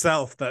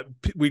itself that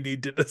we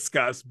need to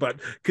discuss.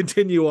 But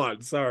continue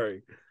on.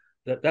 Sorry.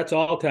 that's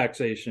all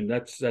taxation.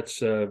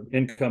 That's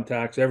income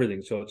tax,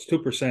 everything. So it's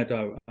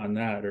 2% on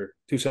that, or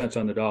 2 cents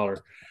on the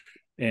dollar,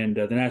 and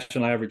the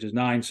national average is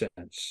 9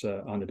 cents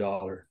on the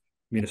dollar.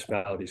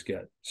 Municipalities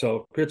get.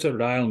 So Prince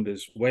Edward Island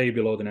is way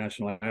below the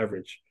national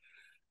average.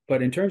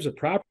 But in terms of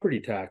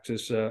property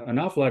taxes, an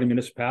awful lot of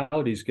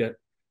municipalities get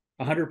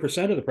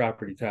 100% of the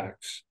property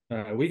tax.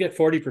 We get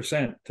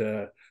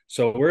 40%.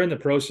 So we're in the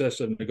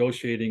process of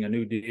negotiating a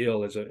new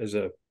deal as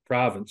a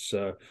province.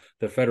 The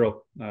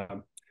federal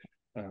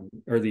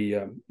or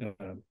the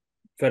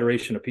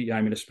Federation of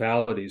PEI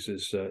Municipalities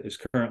is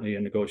currently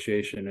in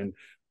negotiation,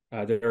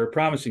 and there are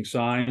promising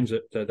signs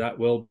that that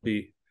will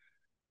be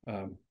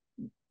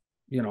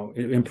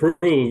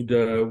improved.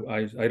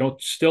 I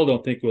still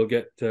don't think we'll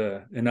get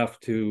enough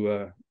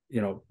to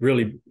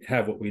really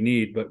have what we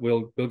need, but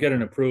we'll get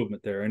an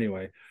improvement there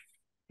anyway.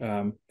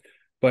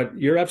 But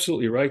you're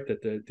absolutely right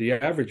that the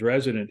average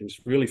resident is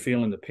really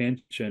feeling the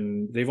pinch,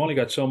 and they've only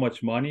got so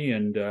much money,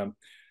 and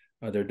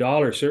their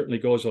dollar certainly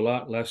goes a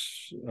lot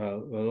less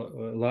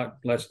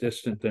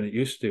distant than it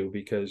used to,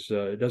 because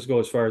it doesn't go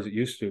as far as it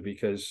used to,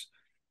 because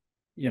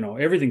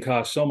everything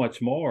costs so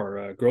much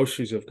more.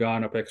 Groceries have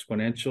gone up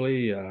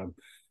exponentially.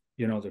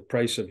 The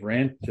price of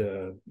rent,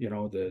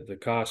 the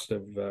cost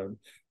of,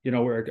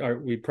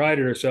 we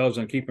prided ourselves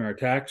on keeping our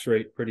tax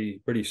rate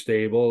pretty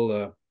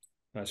stable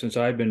since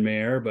I've been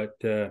mayor. But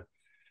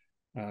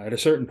at a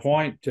certain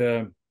point,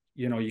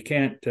 you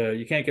can't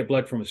get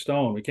blood from a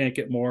stone. We can't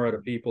get more out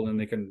of people than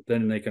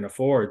they can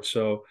afford.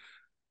 So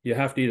you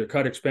have to either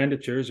cut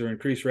expenditures or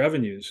increase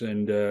revenues,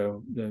 and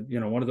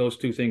one of those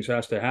two things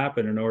has to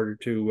happen in order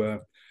to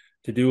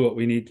do what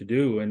we need to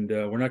do. And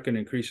we're not going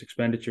to increase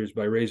expenditures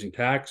by raising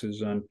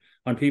taxes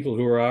on people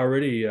who are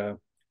already,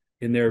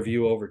 in their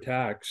view,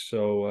 overtaxed.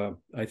 So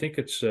I think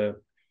it's a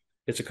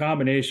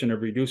combination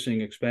of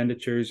reducing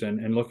expenditures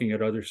and looking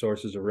at other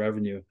sources of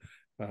revenue.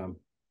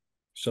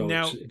 So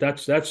now,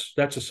 that's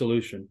a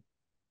solution.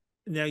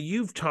 Now,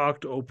 you've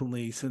talked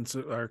openly since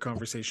our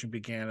conversation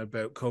began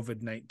about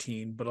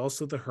COVID-19, but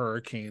also the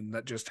hurricane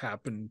that just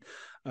happened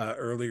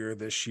earlier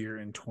this year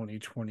in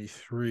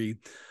 2023.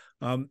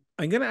 I'm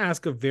going to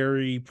ask a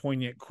very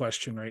poignant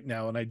question right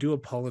now, and I do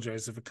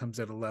apologize if it comes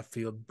out of left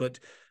field, but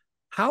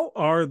how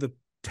are the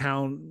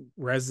town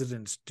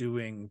residents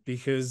doing?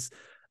 Because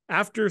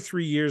after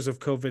 3 years of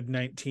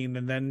COVID-19,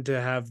 and then to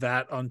have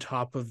that on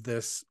top of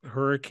this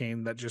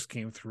hurricane that just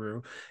came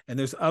through, and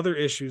there's other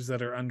issues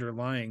that are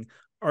underlying,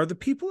 are the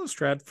people of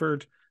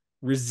Stratford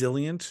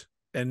resilient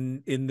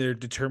and in their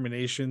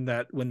determination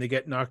that when they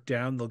get knocked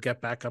down, they'll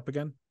get back up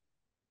again?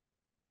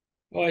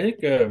 Well, I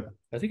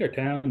think our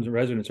town's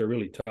residents are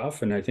really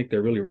tough, and I think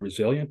they're really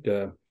resilient.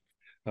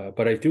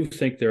 But I do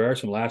think there are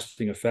some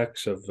lasting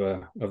effects of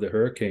the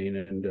hurricane.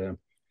 And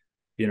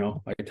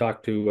I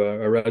talked to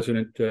a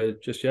resident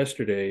just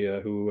yesterday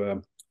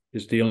who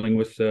is dealing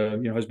with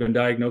has been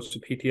diagnosed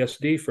with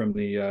PTSD from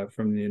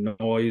the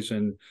noise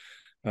and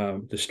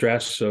the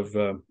stress of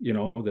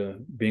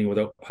the being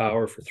without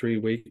power for 3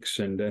 weeks,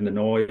 and the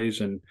noise.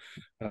 And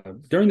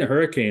during the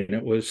hurricane,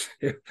 there was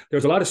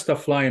a lot of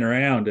stuff flying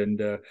around, and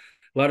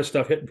a lot of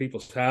stuff hitting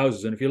people's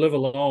houses. And if you live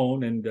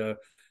alone and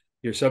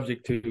you're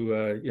subject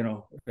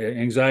to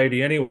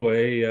anxiety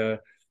anyway,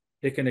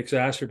 it can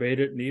exacerbate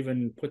it and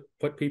even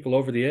put people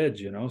over the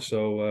edge.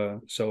 So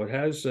it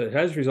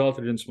has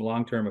resulted in some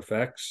long-term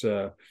effects.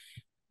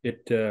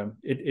 It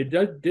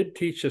did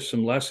teach us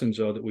some lessons,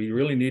 though, that we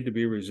really need to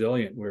be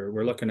resilient.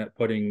 We're looking at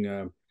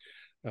putting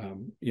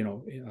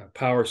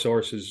power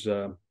sources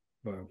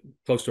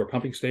close to our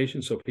pumping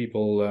stations, so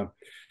people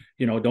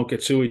don't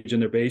get sewage in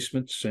their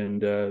basements,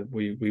 and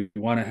we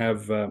want to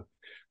have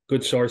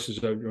good sources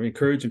of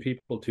encouraging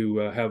people to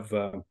have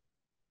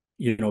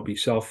be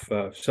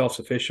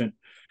self-sufficient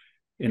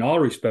in all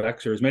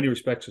respects, or as many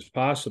respects as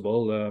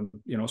possible.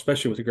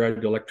 Especially with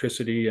regard to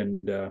electricity, and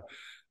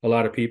a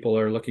lot of people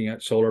are looking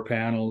at solar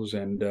panels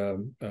and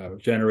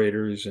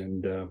generators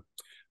and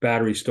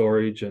battery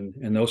storage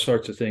and those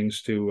sorts of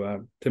things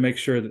to make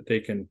sure that they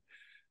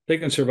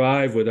can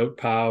survive without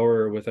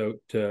power, without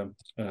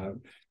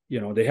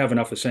they have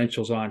enough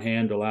essentials on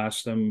hand to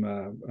last them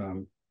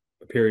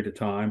a period of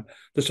time.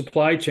 The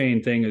supply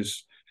chain thing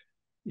is,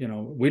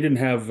 we didn't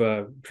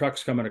have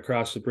trucks coming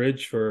across the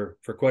bridge for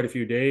quite a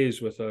few days,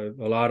 with a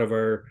lot of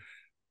our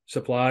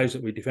supplies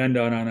that we depend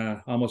on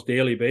a almost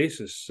daily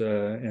basis,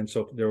 and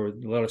so there were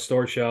a lot of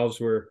store shelves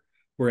were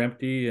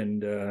empty,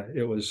 and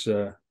it was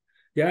so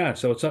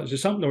it's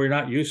just something that we're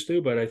not used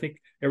to, but I think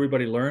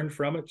everybody learned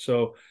from it.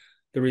 So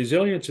the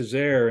resilience is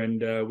there,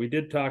 and we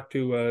did talk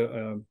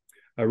to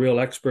a real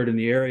expert in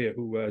the area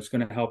who is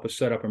going to help us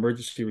set up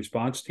emergency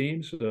response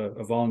teams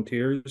of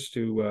volunteers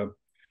to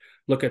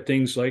look at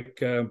things like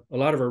a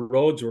lot of our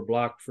roads were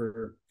blocked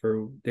for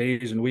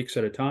days and weeks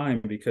at a time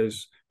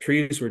because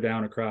trees were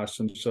down across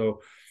them.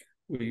 So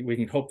we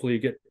can hopefully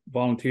get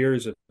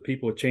volunteers,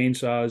 people with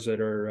chainsaws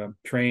that are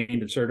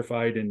trained and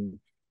certified in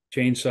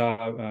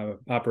chainsaw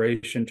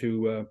operation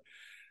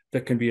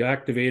that can be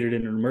activated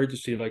in an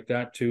emergency like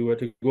that to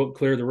go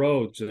clear the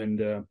roads.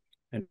 And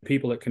and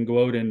people that can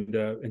go out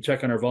and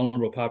check on our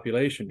vulnerable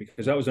population,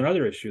 because that was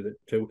another issue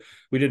that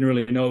we didn't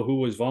really know who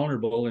was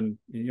vulnerable. And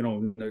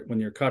when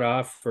you're cut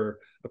off for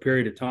a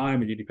period of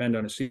time and you depend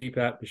on a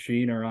CPAP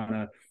machine or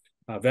on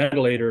a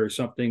ventilator or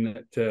something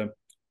that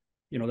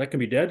can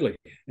be deadly.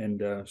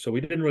 And so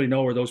we didn't really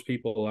know where those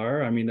people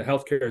are. I mean, the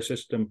healthcare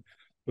system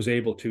was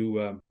able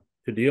to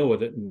deal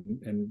with it,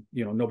 and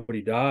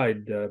nobody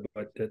died.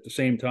 But at the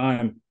same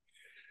time,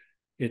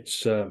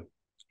 it's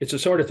the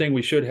sort of thing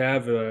we should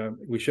have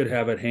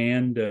at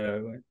hand.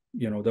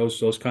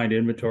 Those kind of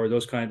inventory,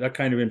 that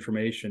kind of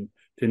information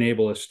to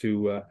enable us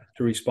to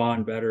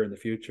respond better in the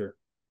future.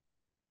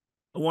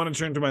 I want to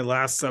turn to my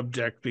last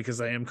subject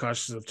because I am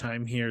cautious of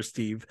time here,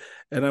 Steve.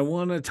 And I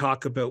want to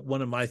talk about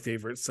one of my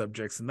favorite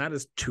subjects, and that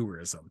is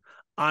tourism.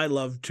 I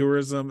love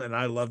tourism and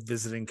I love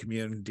visiting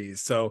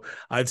communities. So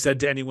I've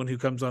said to anyone who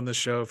comes on the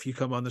show, if you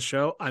come on the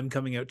show, I'm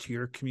coming out to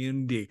your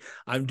community.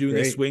 I'm doing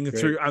a swing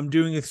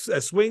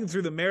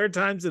through the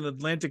Maritimes in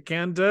Atlantic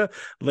Canada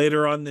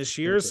later on this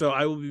year. Okay. So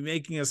I will be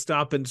making a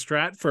stop in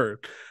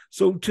Stratford.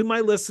 So to my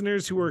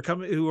listeners who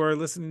are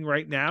listening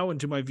right now, and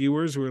to my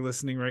viewers who are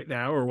listening right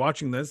now or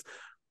watching this,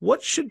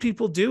 what should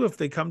people do if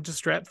they come to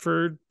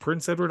Stratford,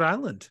 Prince Edward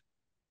Island?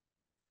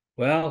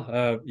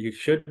 Well, you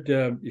should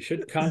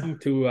come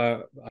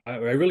to. I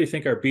really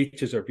think our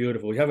beaches are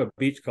beautiful. We have a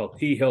beach called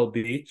Tea Hill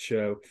Beach,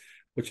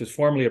 which was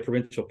formerly a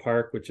provincial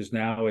park, which is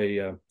now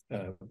a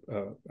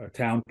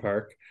town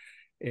park,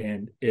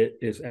 and it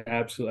is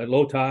absolutely at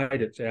low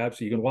tide. It's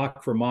absolutely, you can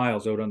walk for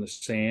miles out on the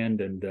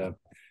sand, and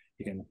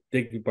you can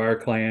dig bar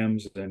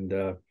clams, and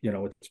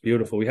it's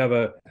beautiful. We have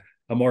a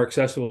more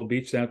accessible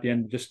beach down at the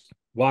end, just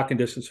walking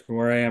distance from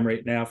where I am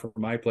right now, from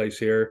my place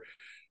here,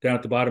 down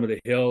at the bottom of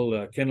the hill,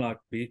 Kinloch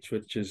Beach,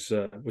 which is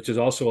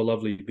also a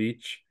lovely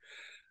beach.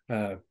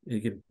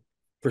 You could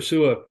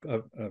pursue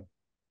a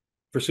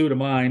pursuit of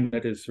mine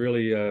that is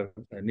really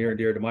near and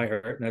dear to my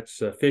heart, and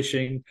that's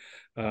fishing.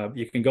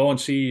 You can go and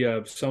see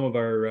some of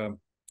our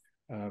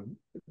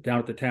down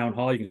at the town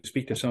hall. You can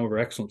speak to some of our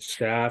excellent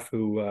staff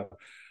who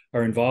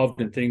are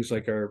involved in things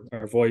like our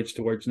voyage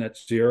towards net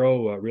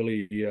zero,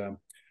 really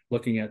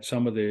looking at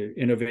some of the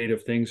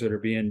innovative things that are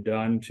being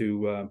done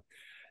to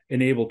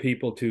enable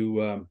people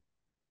to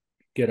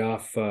get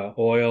off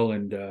oil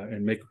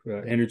and make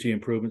energy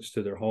improvements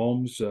to their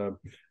homes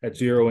at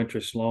zero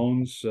interest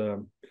loans,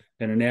 and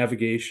a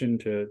navigation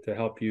to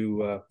help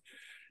you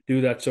do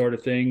that sort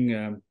of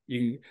thing.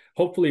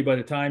 Hopefully by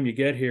the time you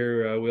get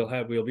here,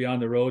 we'll be on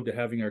the road to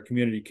having our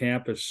community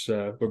campus.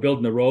 We're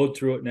building the road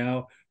through it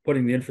now,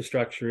 putting the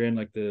infrastructure in,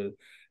 like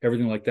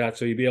everything like that.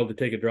 So you'll be able to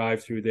take a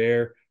drive through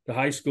there. The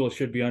high school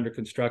should be under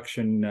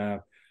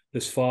construction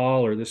this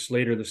fall or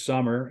later this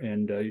summer,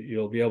 and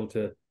you'll be able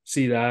to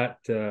see that.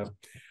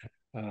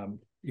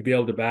 You'll be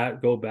able to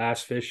go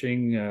bass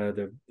fishing.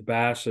 The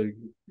bass,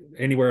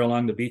 anywhere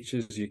along the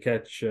beaches, you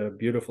catch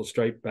beautiful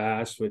striped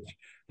bass, which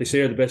they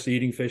say are the best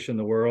eating fish in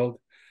the world.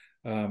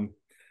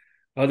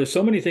 There's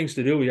so many things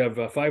to do. We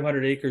have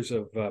 500 acres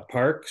of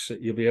parks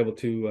that you'll be able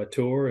to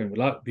tour, and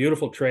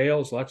beautiful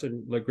trails, lots of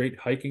great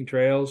hiking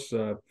trails.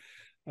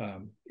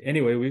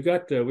 Anyway, we've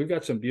got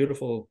some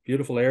beautiful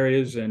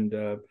areas,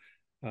 and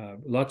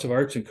lots of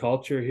arts and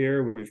culture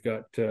here. We've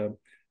got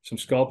some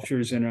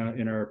sculptures in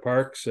our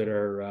parks that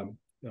are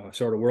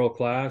sort of world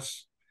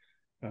class.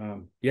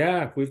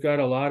 We've got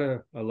a lot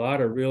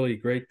of really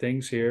great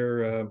things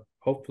here.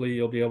 Hopefully,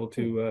 you'll be able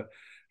to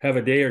have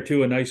a day or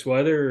two of nice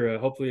weather.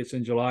 Hopefully, it's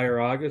in July or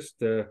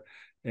August,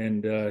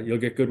 and you'll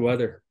get good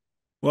weather.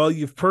 Well,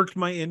 you've perked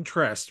my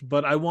interest,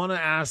 but I want to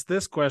ask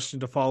this question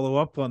to follow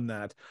up on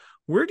that.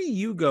 Where do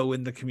you go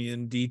in the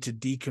community to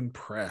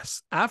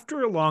decompress?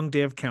 After a long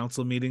day of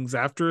council meetings,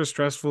 after a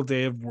stressful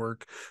day of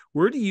work,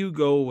 where do you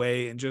go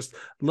away and just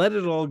let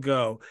it all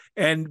go?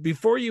 And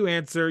before you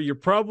answer, you're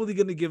probably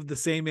going to give the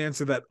same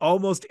answer that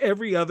almost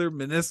every other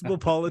municipal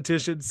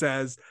politician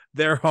says: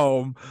 they're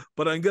home.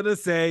 But I'm going to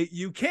say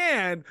you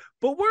can,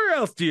 but where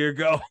else do you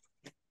go?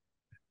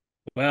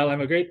 Well,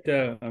 I'm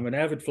an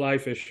avid fly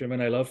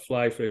fisherman. I love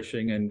fly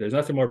fishing, and there's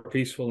nothing more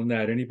peaceful than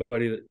that.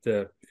 Anybody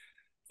that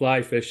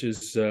fly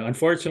fishes.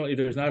 Unfortunately,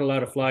 there's not a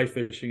lot of fly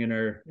fishing in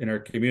our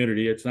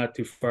community. It's not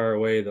too far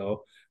away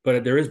though.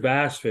 But there is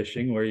bass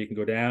fishing, where you can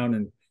go down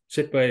and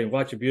sit by and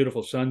watch a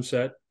beautiful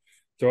sunset,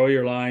 throw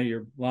your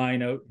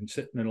line out and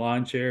sit in a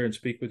lawn chair and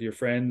speak with your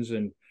friends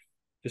and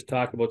just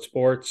talk about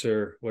sports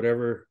or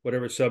whatever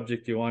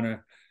subject you want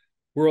to,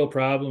 world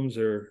problems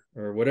or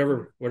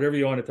whatever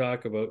you want to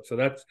talk about.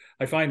 So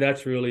I find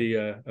that's really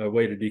a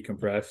way to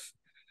decompress.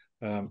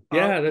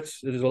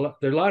 There's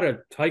a lot of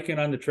hiking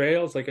on the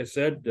trails. Like I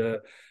said,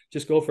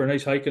 just go for a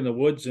nice hike in the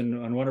woods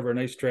and on one of our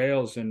nice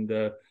trails, and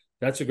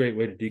that's a great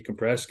way to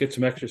decompress, get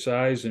some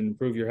exercise, and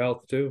improve your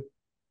health too.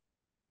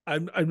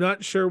 I'm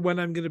not sure when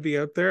I'm going to be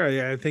out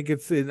there. I think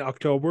it's in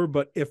October,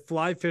 but if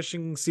fly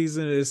fishing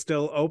season is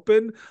still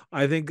open,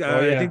 I think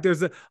I think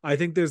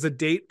there's a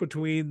date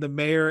between the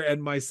mayor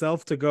and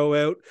myself to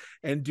go out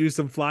and do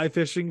some fly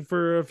fishing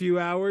for a few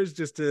hours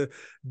just to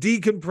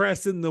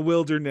decompress in the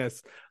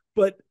wilderness.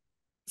 But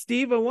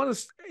Steve, I want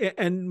to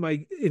end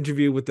my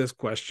interview with this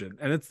question,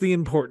 and it's the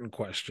important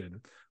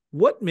question.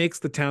 What makes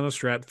the town of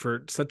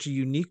Stratford such a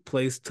unique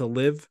place to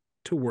live,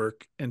 to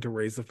work, and to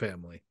raise a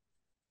family?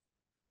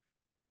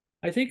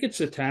 I think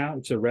it's a town,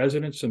 it's the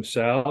residents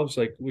themselves.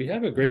 Like we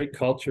have a great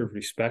culture of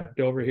respect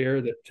over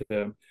here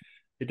that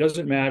it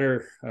doesn't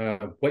matter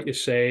what you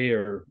say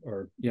or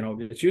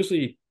it's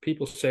usually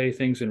people say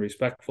things in a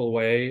respectful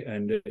way,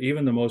 and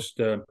even the most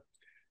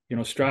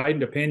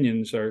strident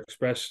opinions are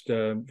expressed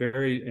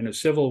very in a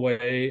civil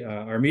way.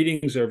 Our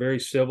meetings are very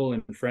civil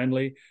and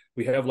friendly.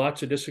 We have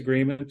lots of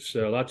disagreements,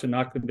 lots of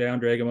knock them down,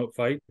 drag them out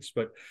fights,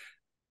 but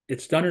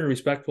it's done in a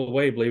respectful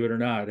way, believe it or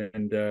not.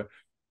 And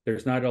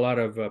there's not a lot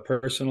of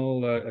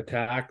personal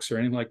attacks or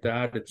anything like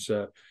that. It's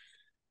the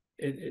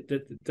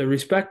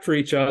respect for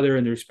each other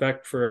and the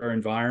respect for our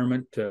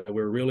environment.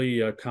 We're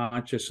really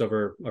conscious of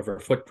our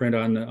footprint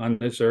on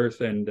this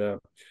earth, and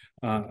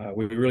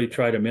we really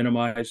try to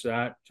minimize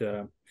that.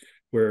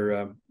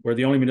 We're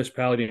the only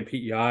municipality in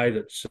PEI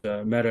that's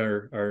met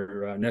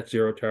our net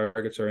zero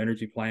targets, our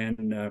energy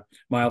plan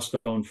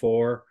milestone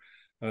 4.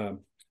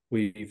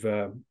 We've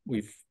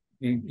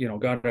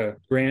got a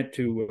grant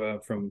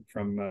from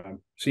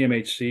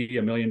CMHC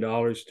 $1 million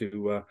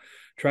to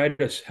try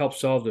to help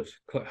solve the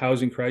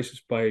housing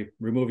crisis by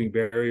removing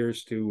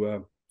barriers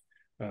to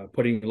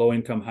putting low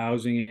income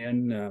housing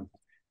in,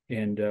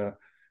 and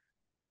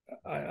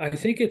I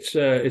think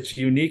it's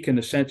unique in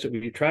the sense that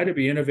we try to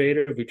be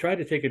innovative. We try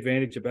to take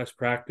advantage of best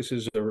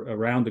practices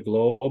around the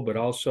globe, but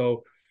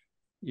also,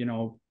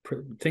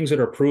 things that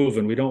are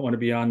proven. We don't want to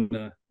be on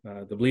the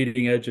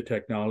bleeding edge of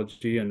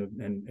technology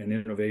and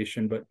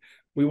innovation, but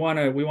we want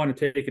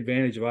to take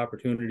advantage of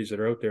opportunities that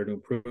are out there to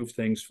improve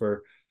things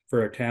for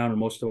our town and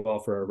most of all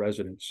for our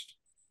residents,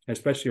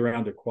 especially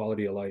around their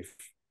quality of life.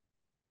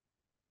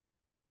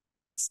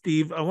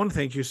 Steve, I want to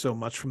thank you so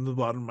much from the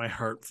bottom of my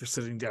heart for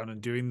sitting down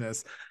and doing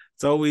this.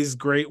 It's always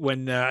great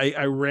when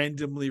I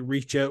randomly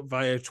reach out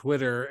via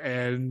Twitter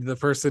and the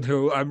person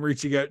who I'm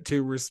reaching out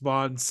to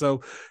responds.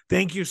 So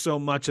thank you so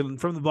much. And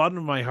from the bottom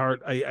of my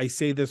heart, I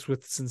say this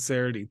with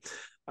sincerity.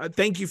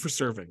 Thank you for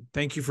serving.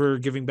 Thank you for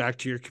giving back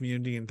to your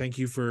community. And thank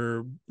you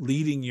for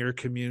leading your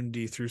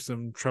community through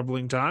some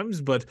troubling times,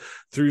 but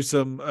through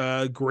some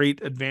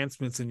great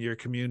advancements in your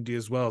community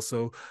as well.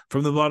 So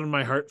from the bottom of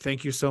my heart,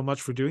 thank you so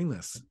much for doing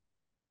this.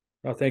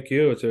 Well, thank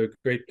you. It's a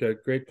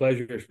great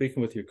pleasure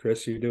speaking with you,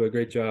 Chris. You do a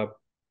great job.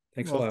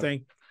 Thanks a lot.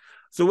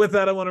 So with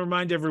that, I want to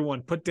remind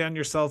everyone, put down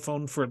your cell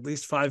phone for at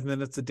least 5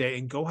 minutes a day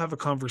and go have a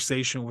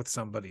conversation with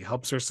somebody.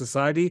 Helps our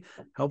society,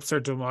 helps our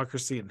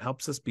democracy, and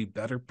helps us be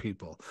better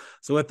people.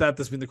 So with that,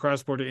 this has been the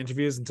Cross Border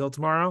Interviews. Until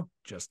tomorrow,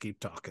 just keep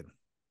talking.